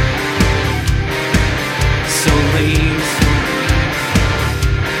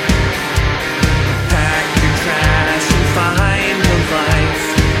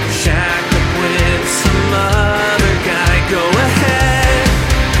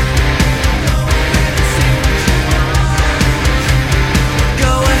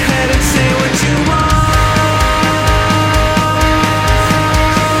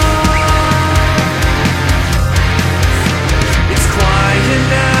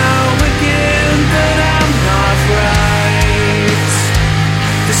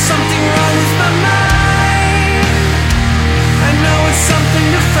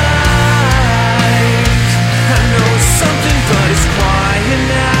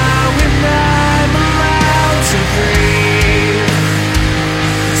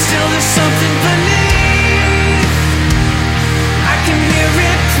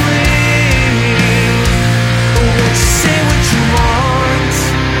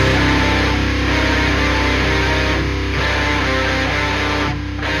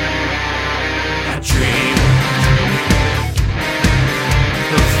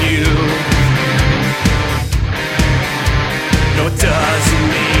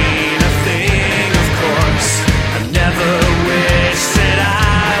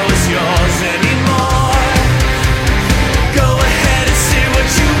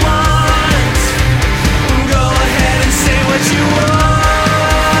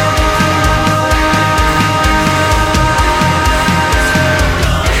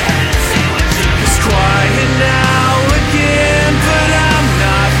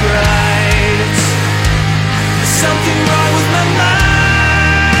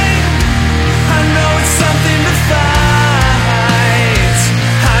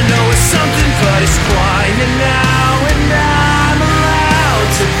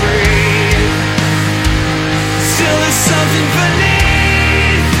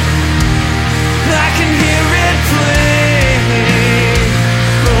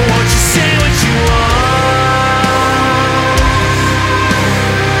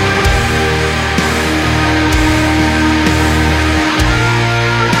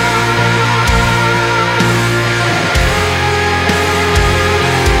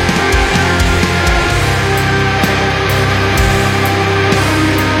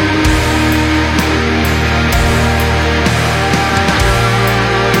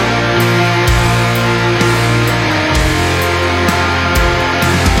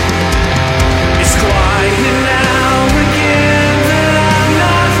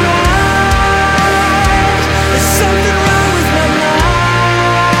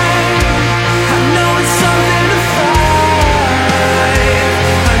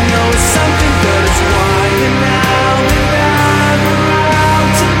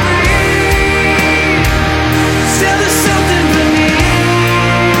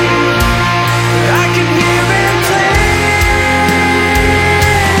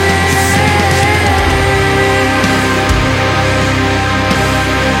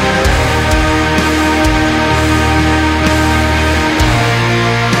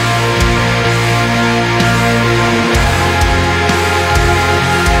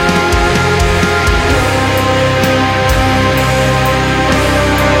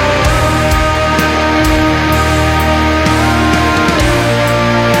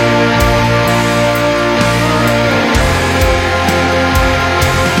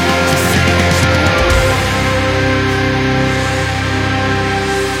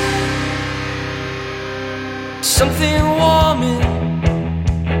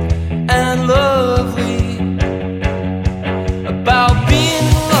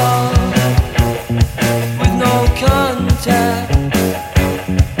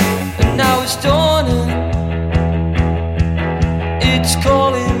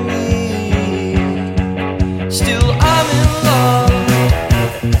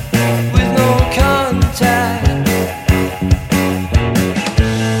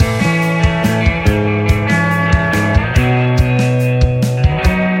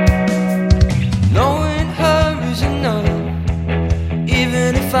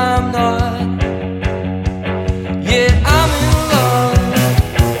 if I'm not. Yeah, I'm in love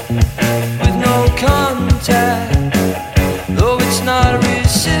with no contact, though it's not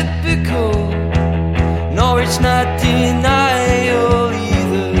reciprocal, no, it's not denial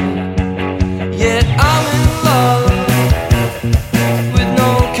either. Yeah, I'm in love with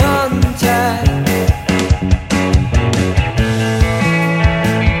no contact.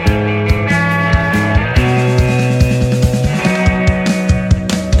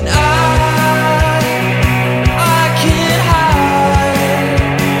 And I can't hide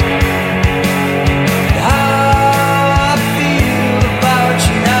how I feel about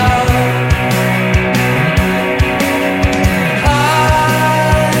you now.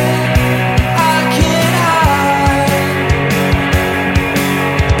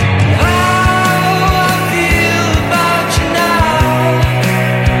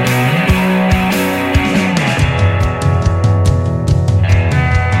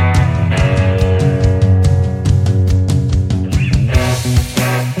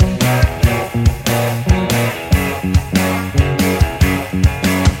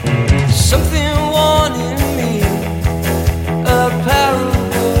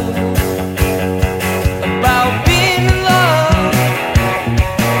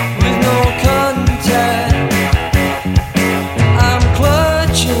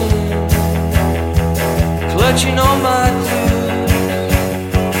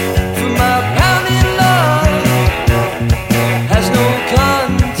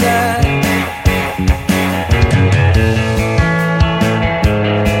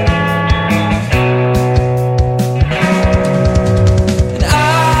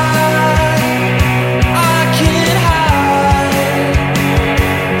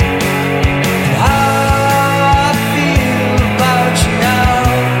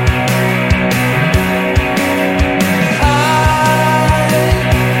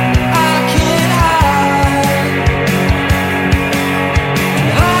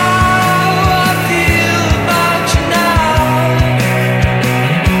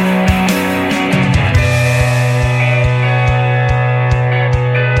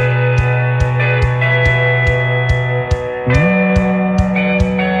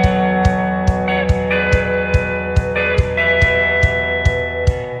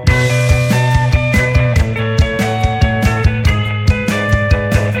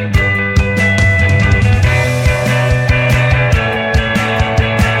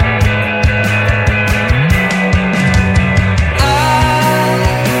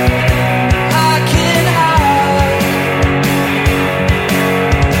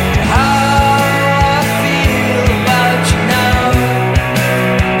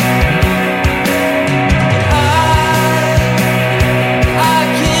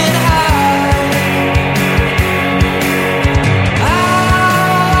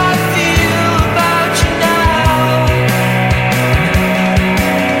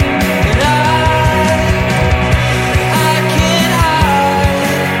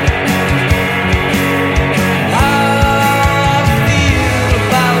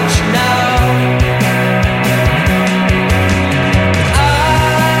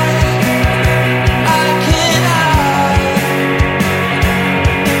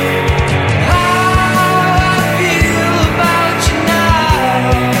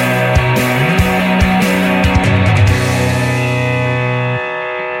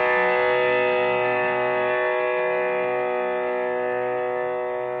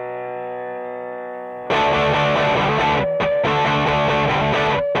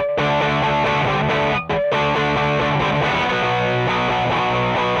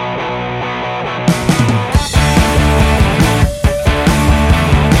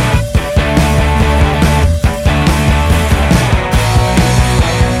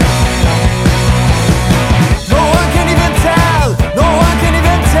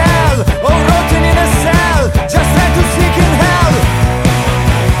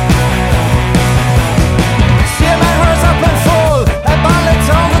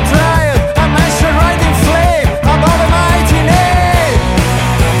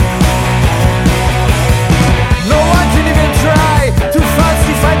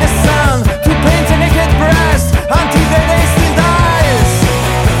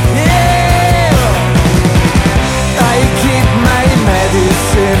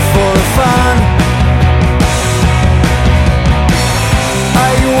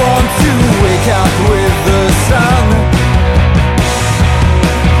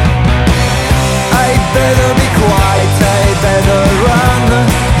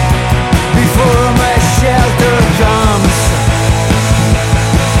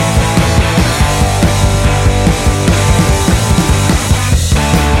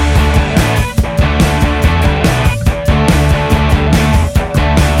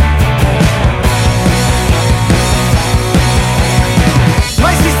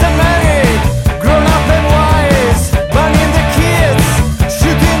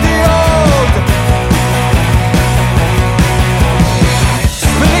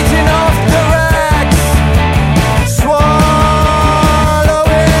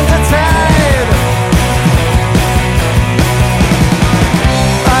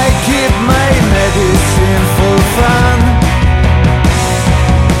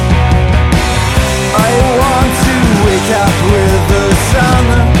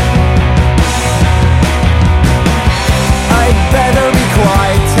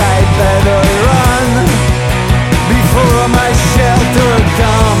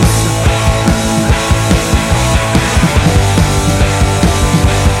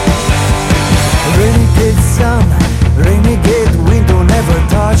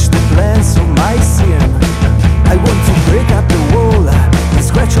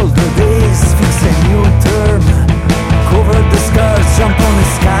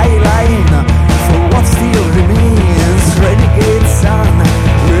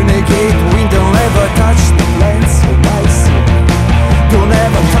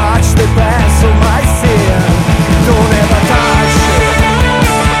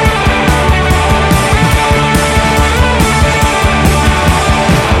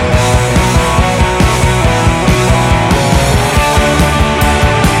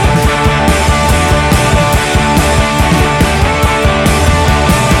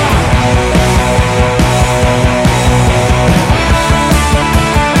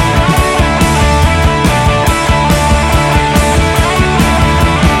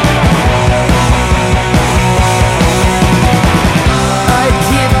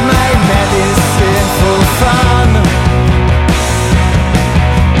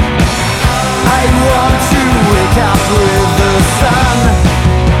 sun.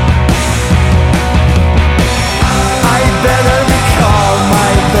 I better be calm,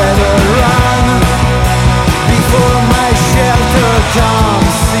 I better run before my shelter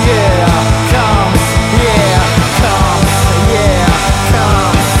comes, yeah, comes, yeah, comes, yeah,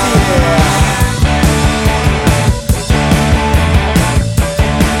 comes, yeah.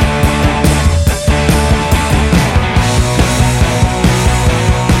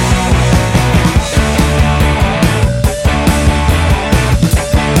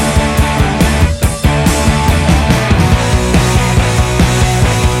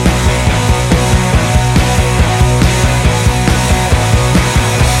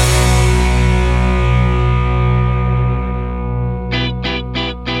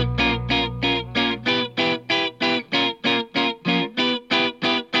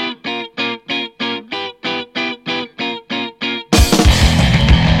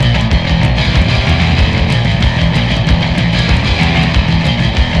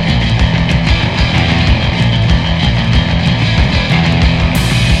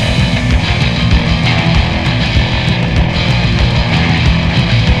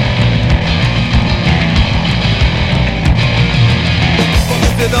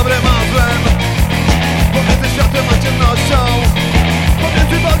 Pomiędzy dobrem a złem, pomiędzy światłem a ciemnością,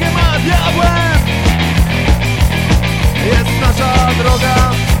 pomiędzy Bogiem a diabłem jest nasza droga.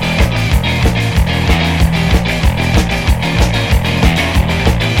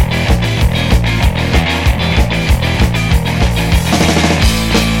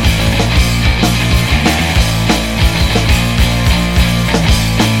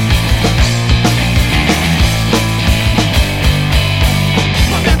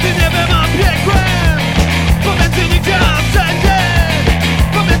 Pomiędzy niebem a piekłem, pomiędzy nigdzie a wszędzie,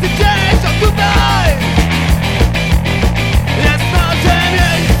 pomiędzy gdzieś a tutaj jest nasze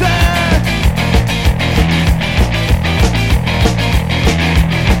miejsce.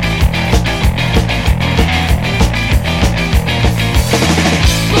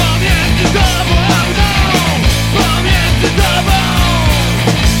 Pomiędzy tobą a mną, pomiędzy tobą,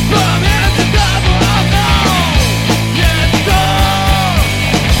 pomiędzy tobą a mną jest to.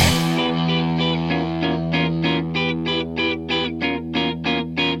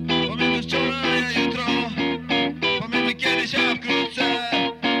 Pomiędzy wczoraj a jutro, pomiędzy kiedyś a wkrótce,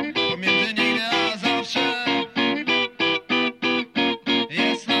 pomiędzy nigdy a zawsze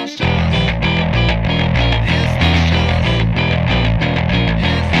jest nasz czas. Jest nasz czas.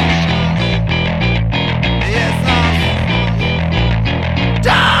 Jest nasz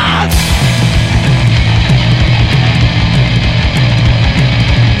czas.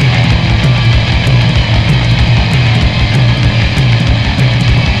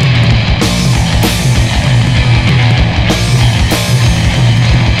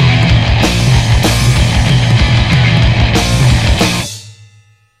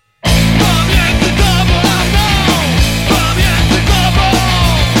 Pomiędzy tobą a mną, pomiędzy tobą,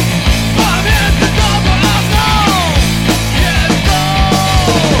 pomiędzy tobą a mną jest to.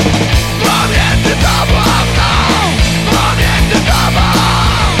 Pomiędzy tobą a mną, pomiędzy tobą,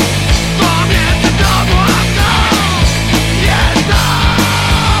 pomiędzy tobą a mną jest to.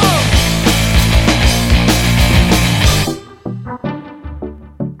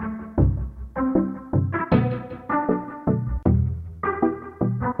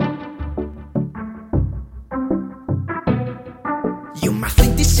 You might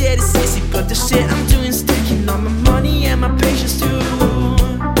think this shit is easy, but the shit I'm doing's taking all my money and my patience too.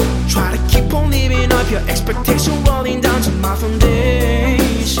 Try to keep on living up, your expectation rolling down to my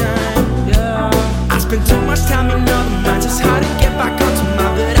foundation. Yeah, I spend too much time in other minds, it's hard to get back onto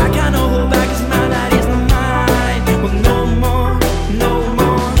mine, but I can't hold back 'cause my night is not mine. Well, no more, no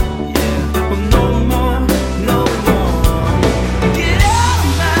more, yeah. Well, no more, no more. Get out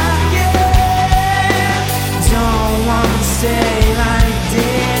of my head. Don't wanna stay like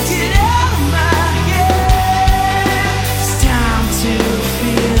this. Get out of my head. It's time to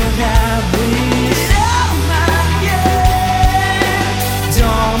feel that breeze. Get out of my head.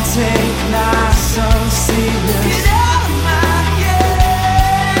 Don't take life so serious. Get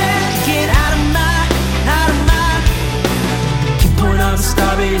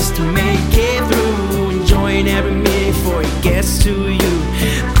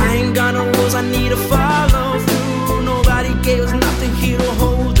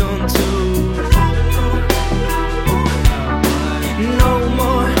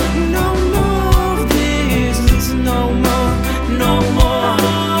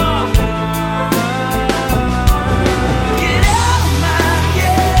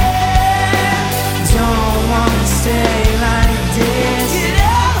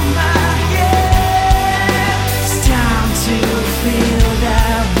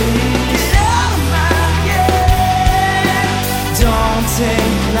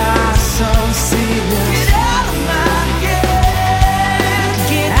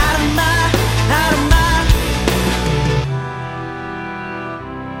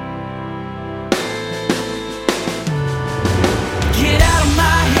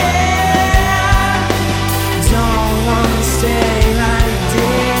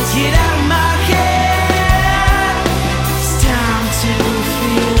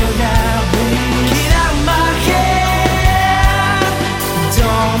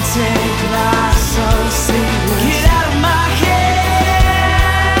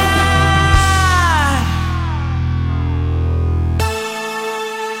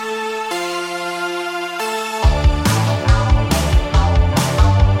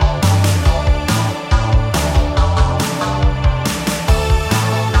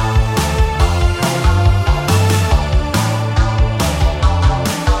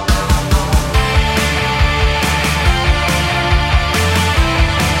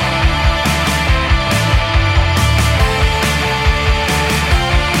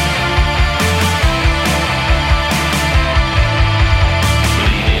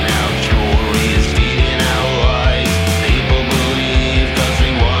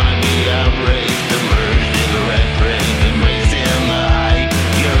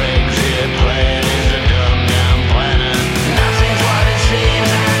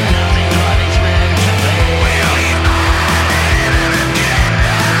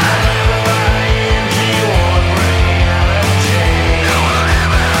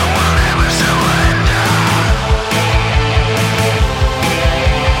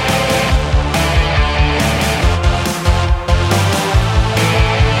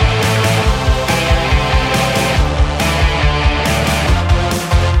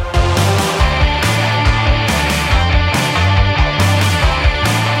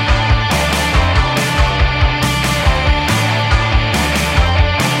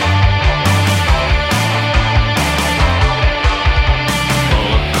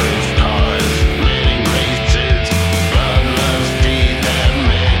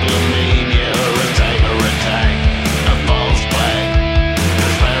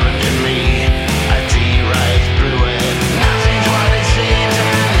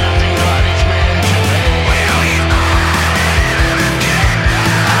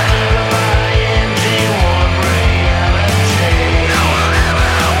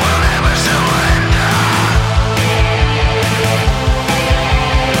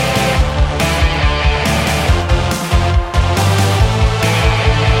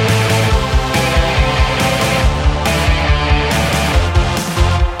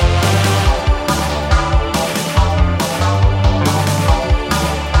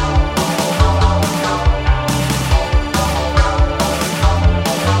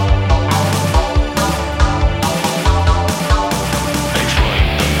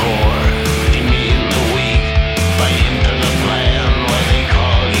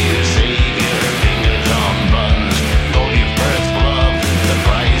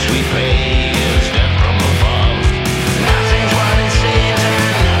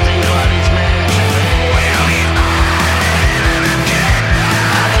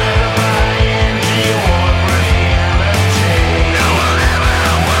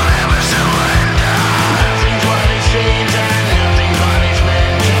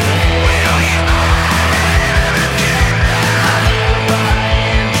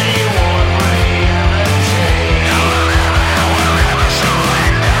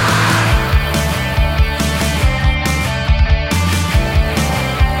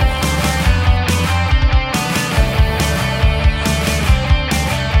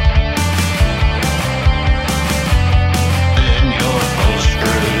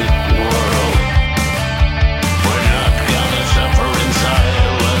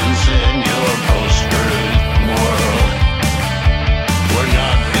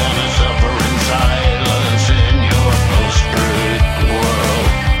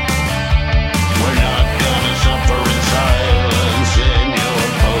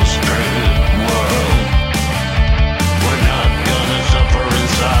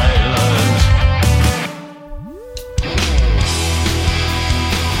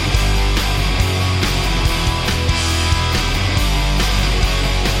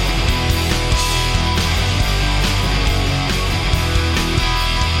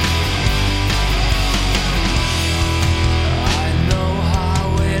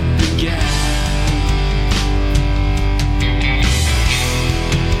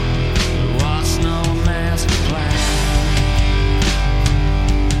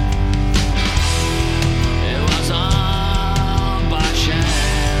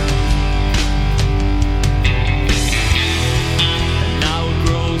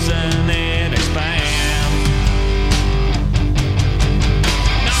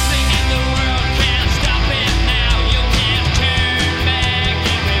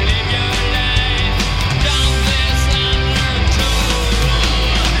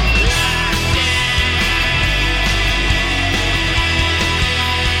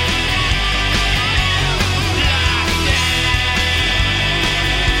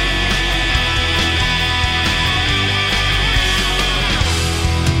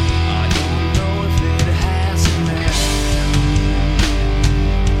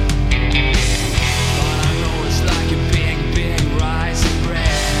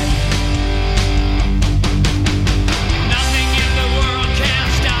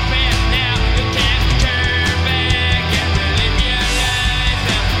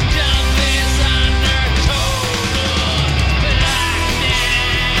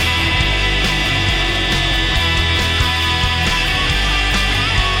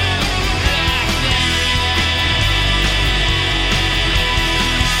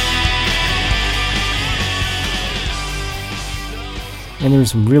And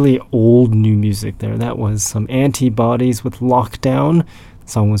there's some really old new music there. That was some Antibodies with Lockdown.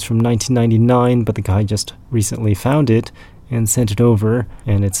 The song was from 1999, but the guy just recently found it and sent it over,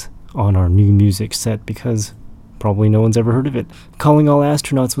 and it's on our new music set because probably no one's ever heard of it. Calling All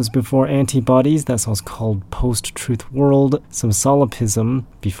Astronauts was before Antibodies. That song's called Post-Truth World. Some Solipsism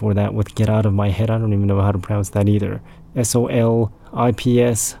before that with Get Out of My Head. I don't even know how to pronounce that either. Solipsism.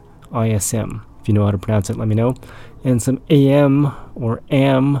 If you know how to pronounce it, let me know. And some AM or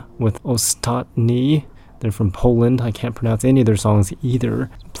AM with Ostatni. They're from Poland. I can't pronounce any of their songs either.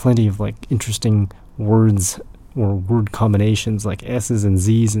 Plenty of interesting words or word combinations like S's and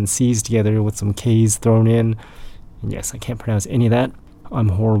Z's and C's together with some K's thrown in. And yes, I can't pronounce any of that. I'm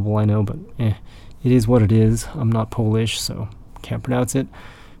horrible, I know, but it is what it is. I'm not Polish, so can't pronounce it.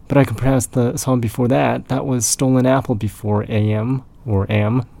 But I can pronounce the song before that. That was Stolen Apple before AM or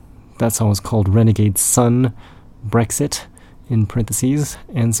AM. That song was called Renegade Sun, Brexit, in parentheses,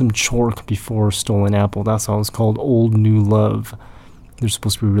 and some Chork before Stolen Apple. That song was called Old New Love. They're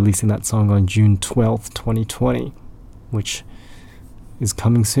supposed to be releasing that song on June 12th, 2020, which is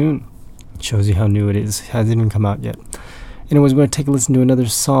coming soon. It shows you how new it is. It hasn't even come out yet. Anyways, we're going to take a listen to another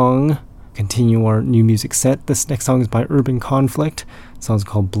song, continue our new music set. This next song is by Urban Conflict. The song's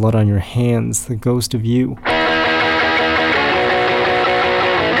called Blood on Your Hands, The Ghost of You.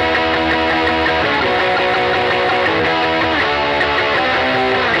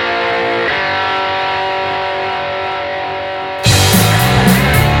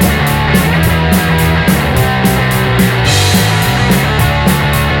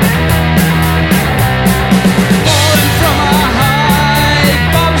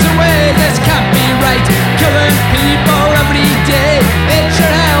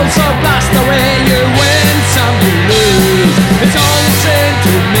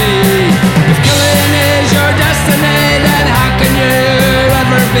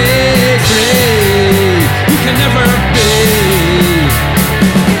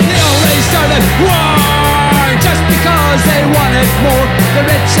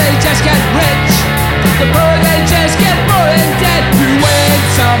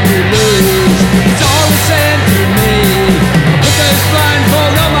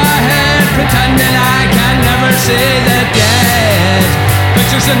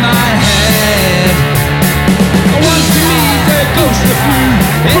 In my head, I want to meet the ghost of you.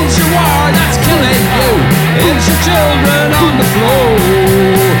 It's your war that's killing you. It's your children on the floor.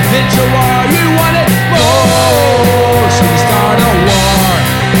 It's your war, you want it more. So you start a war.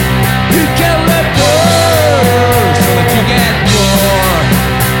 You kill the poor so that you get more.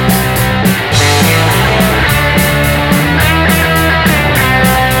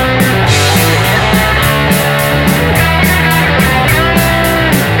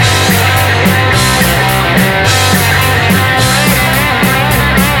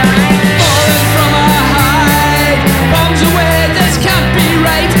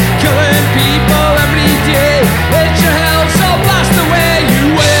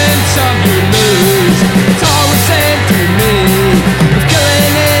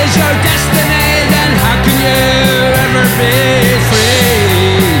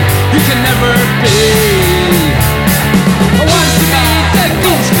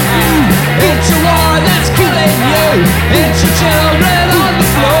 It's your children on the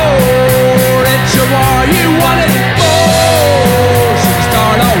floor. It's your war, you want it more. So you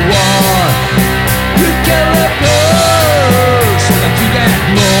start a war. You kill the poor so that you get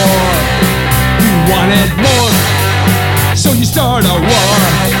more. You want it more. So you start a war.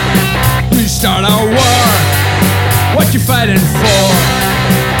 You start a war. What you fighting for?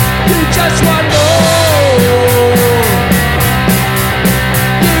 You just want more.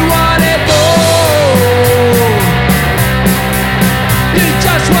 You want it more. You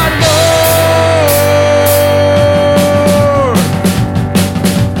just want more.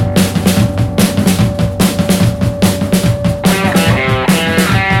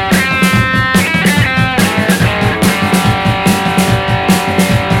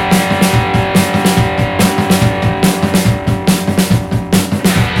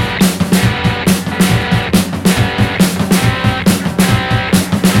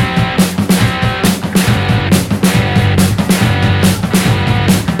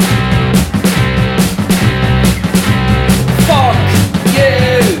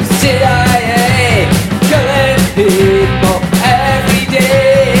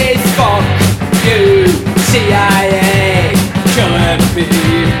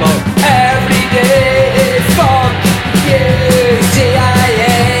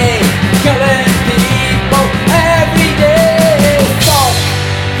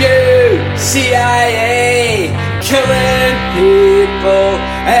 CIA killing people.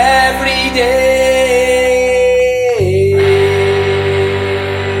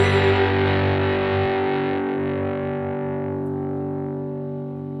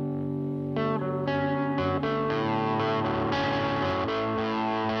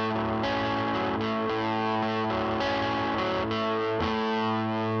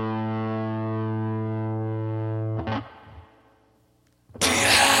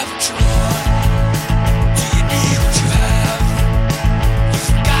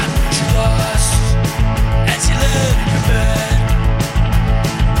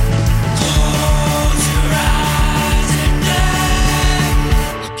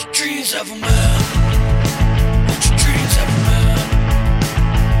 of a man? What's your dreams of a man?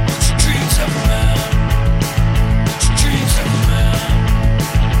 What's your dreams of a man? What's your dreams of a man?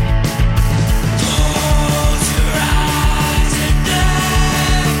 Close your eyes and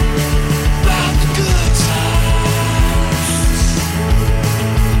think about the good times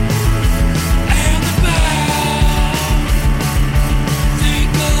and the bad.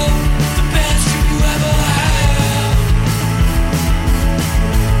 Think of the best you ever had.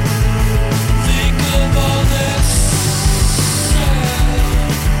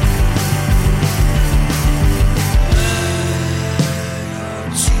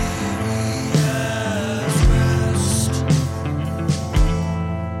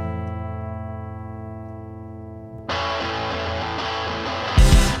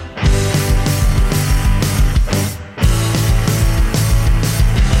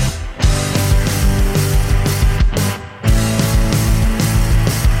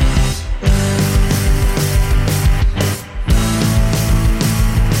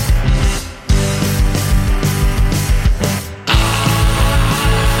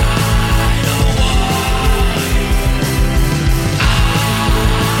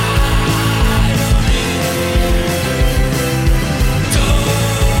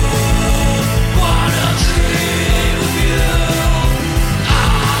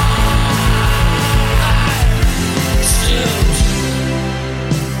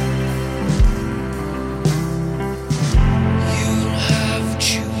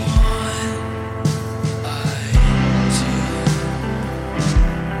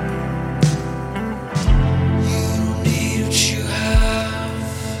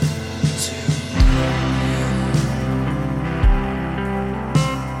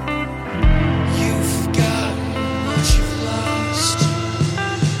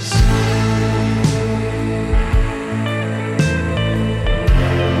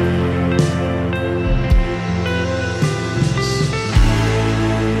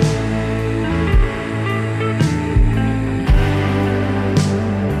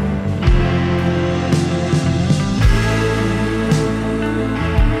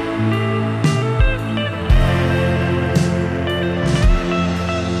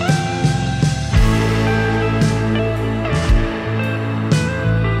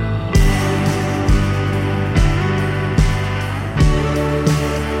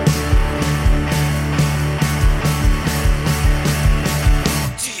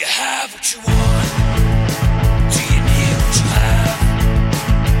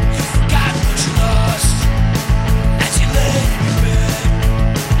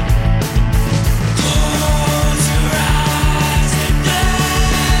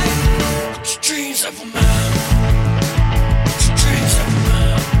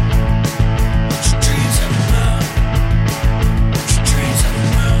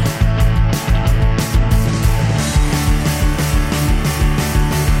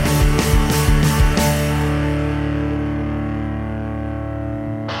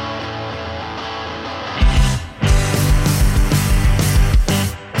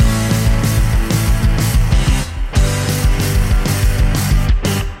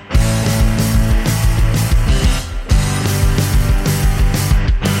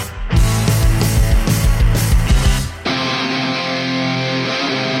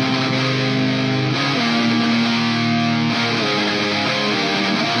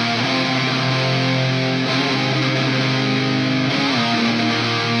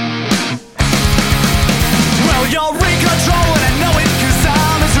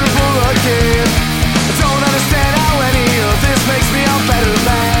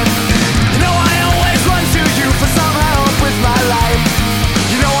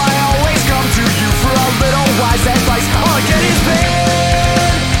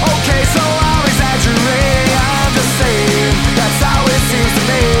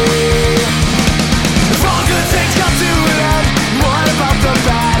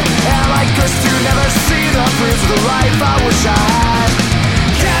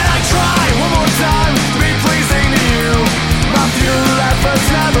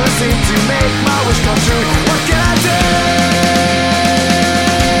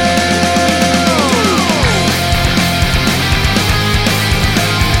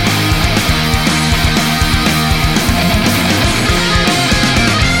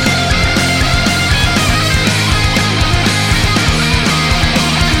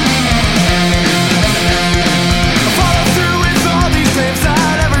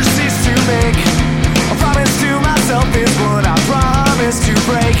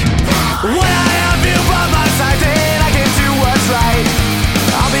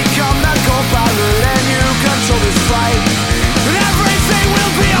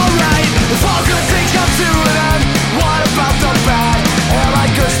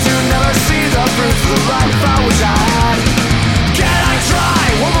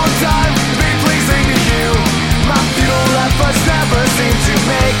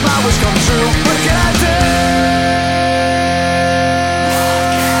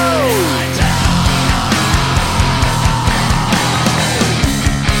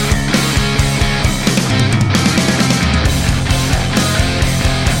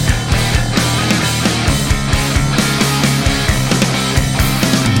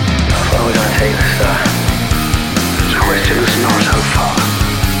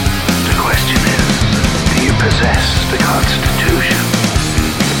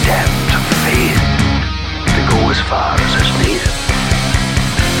 far as is needed.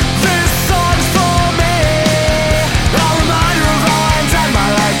 This song's for me, a reminder of all I intend my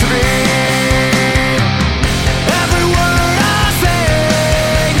life to be. Every word I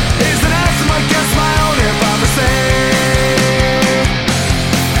sing is an anthem against my own hypocrisy.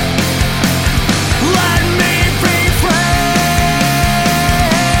 Let me be free.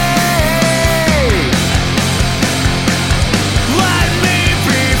 Let me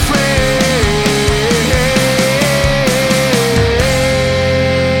be free.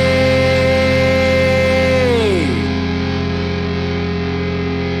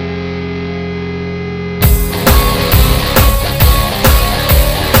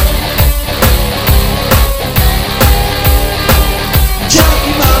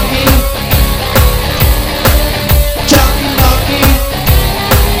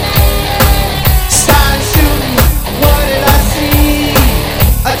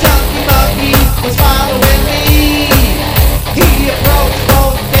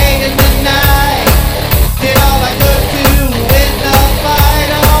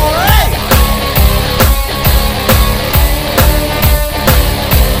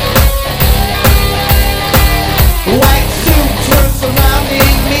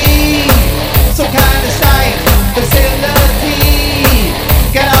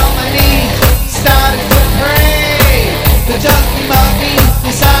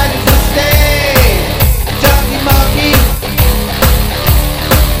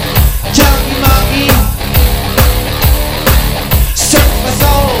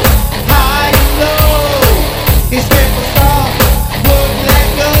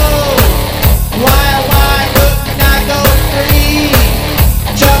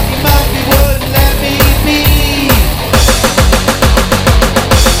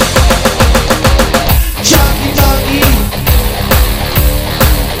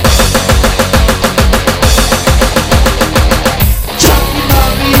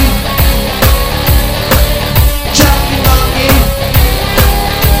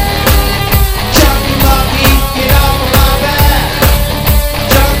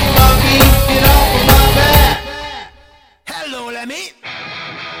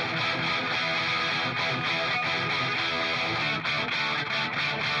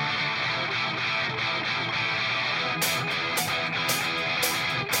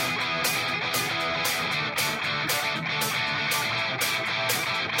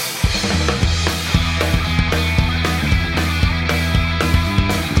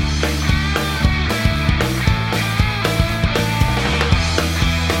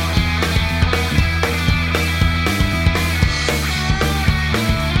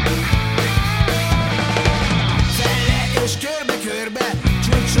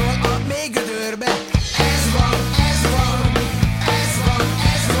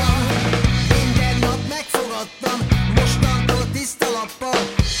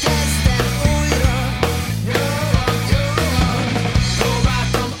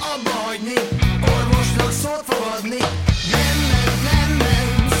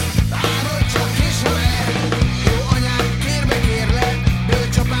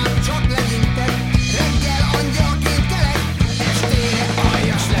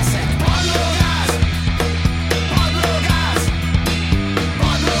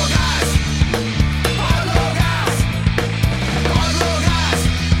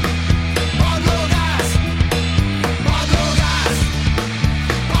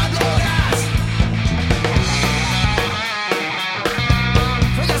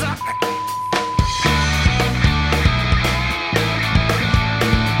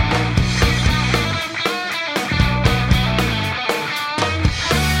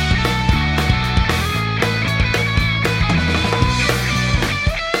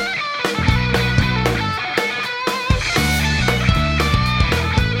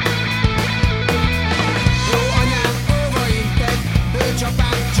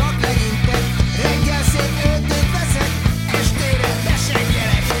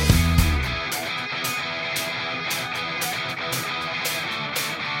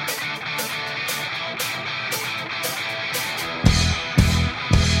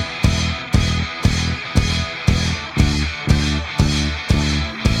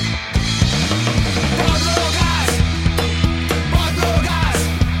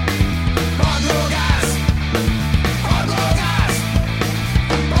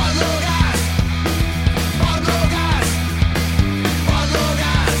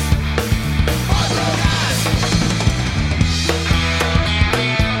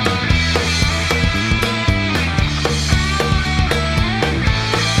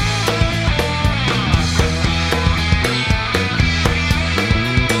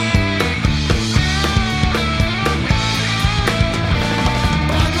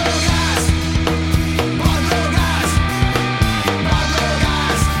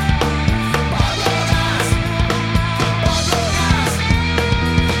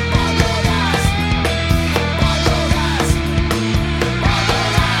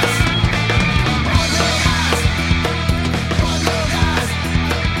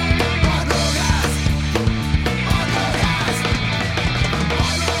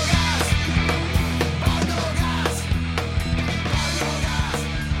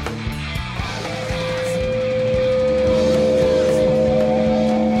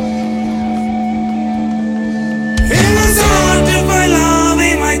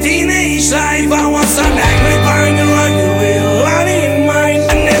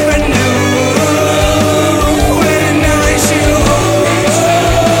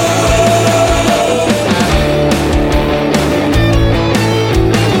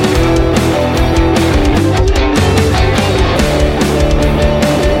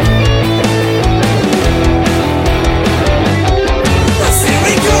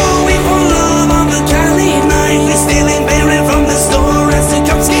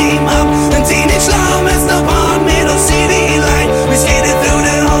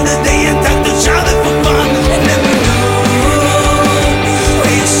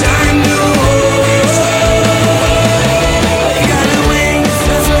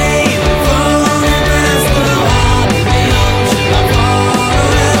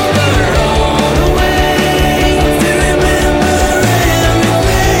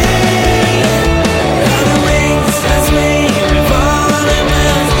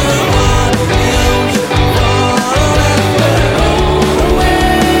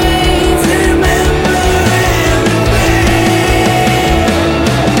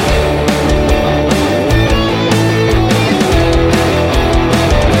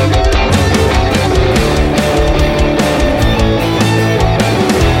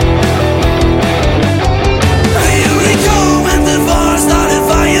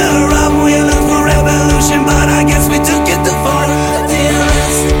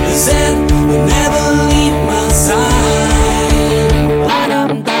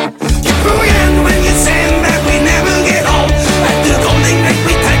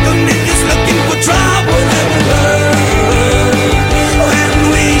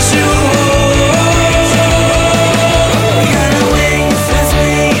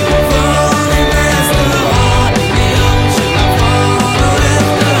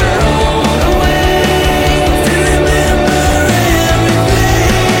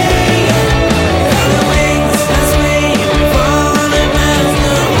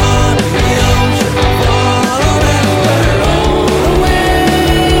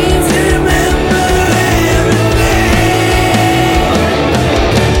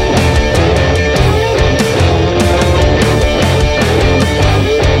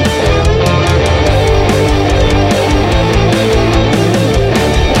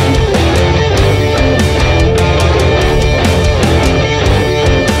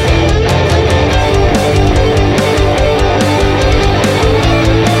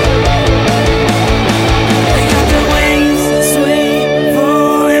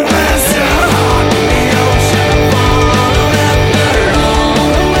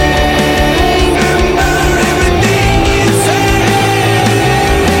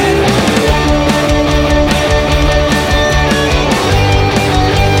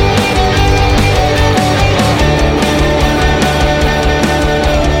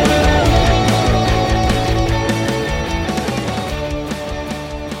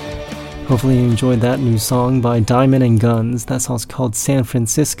 Hopefully you enjoyed that new song by Diamond and Guns. That song's called San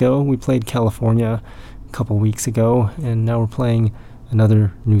Francisco. We played California a couple weeks ago, and now we're playing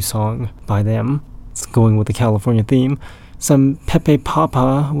another new song by them. It's going with the California theme. Some Pepe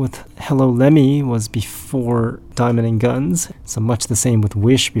Papa with Hello Lemmy was before Diamond and Guns. Some Much the Same with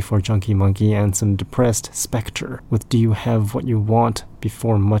Wish before Junkie Monkey, and some Depressed Spectre with Do You Have What You Want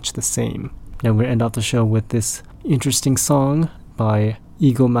before Much the Same. Now we're going to end off the show with this interesting song by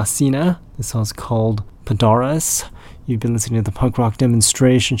Eagle Messina. This song's called Padaras. You've been listening to the Punk Rock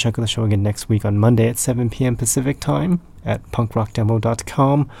Demonstration. Check out the show again next week on Monday at 7 p.m. Pacific Time at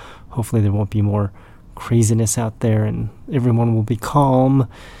punkrockdemo.com. Hopefully there won't be more craziness out there, and everyone will be calm,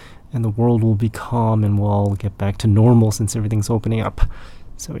 and the world will be calm, and we'll all get back to normal since everything's opening up.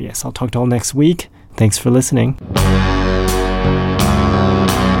 So yes, I'll talk to you all next week. Thanks for listening.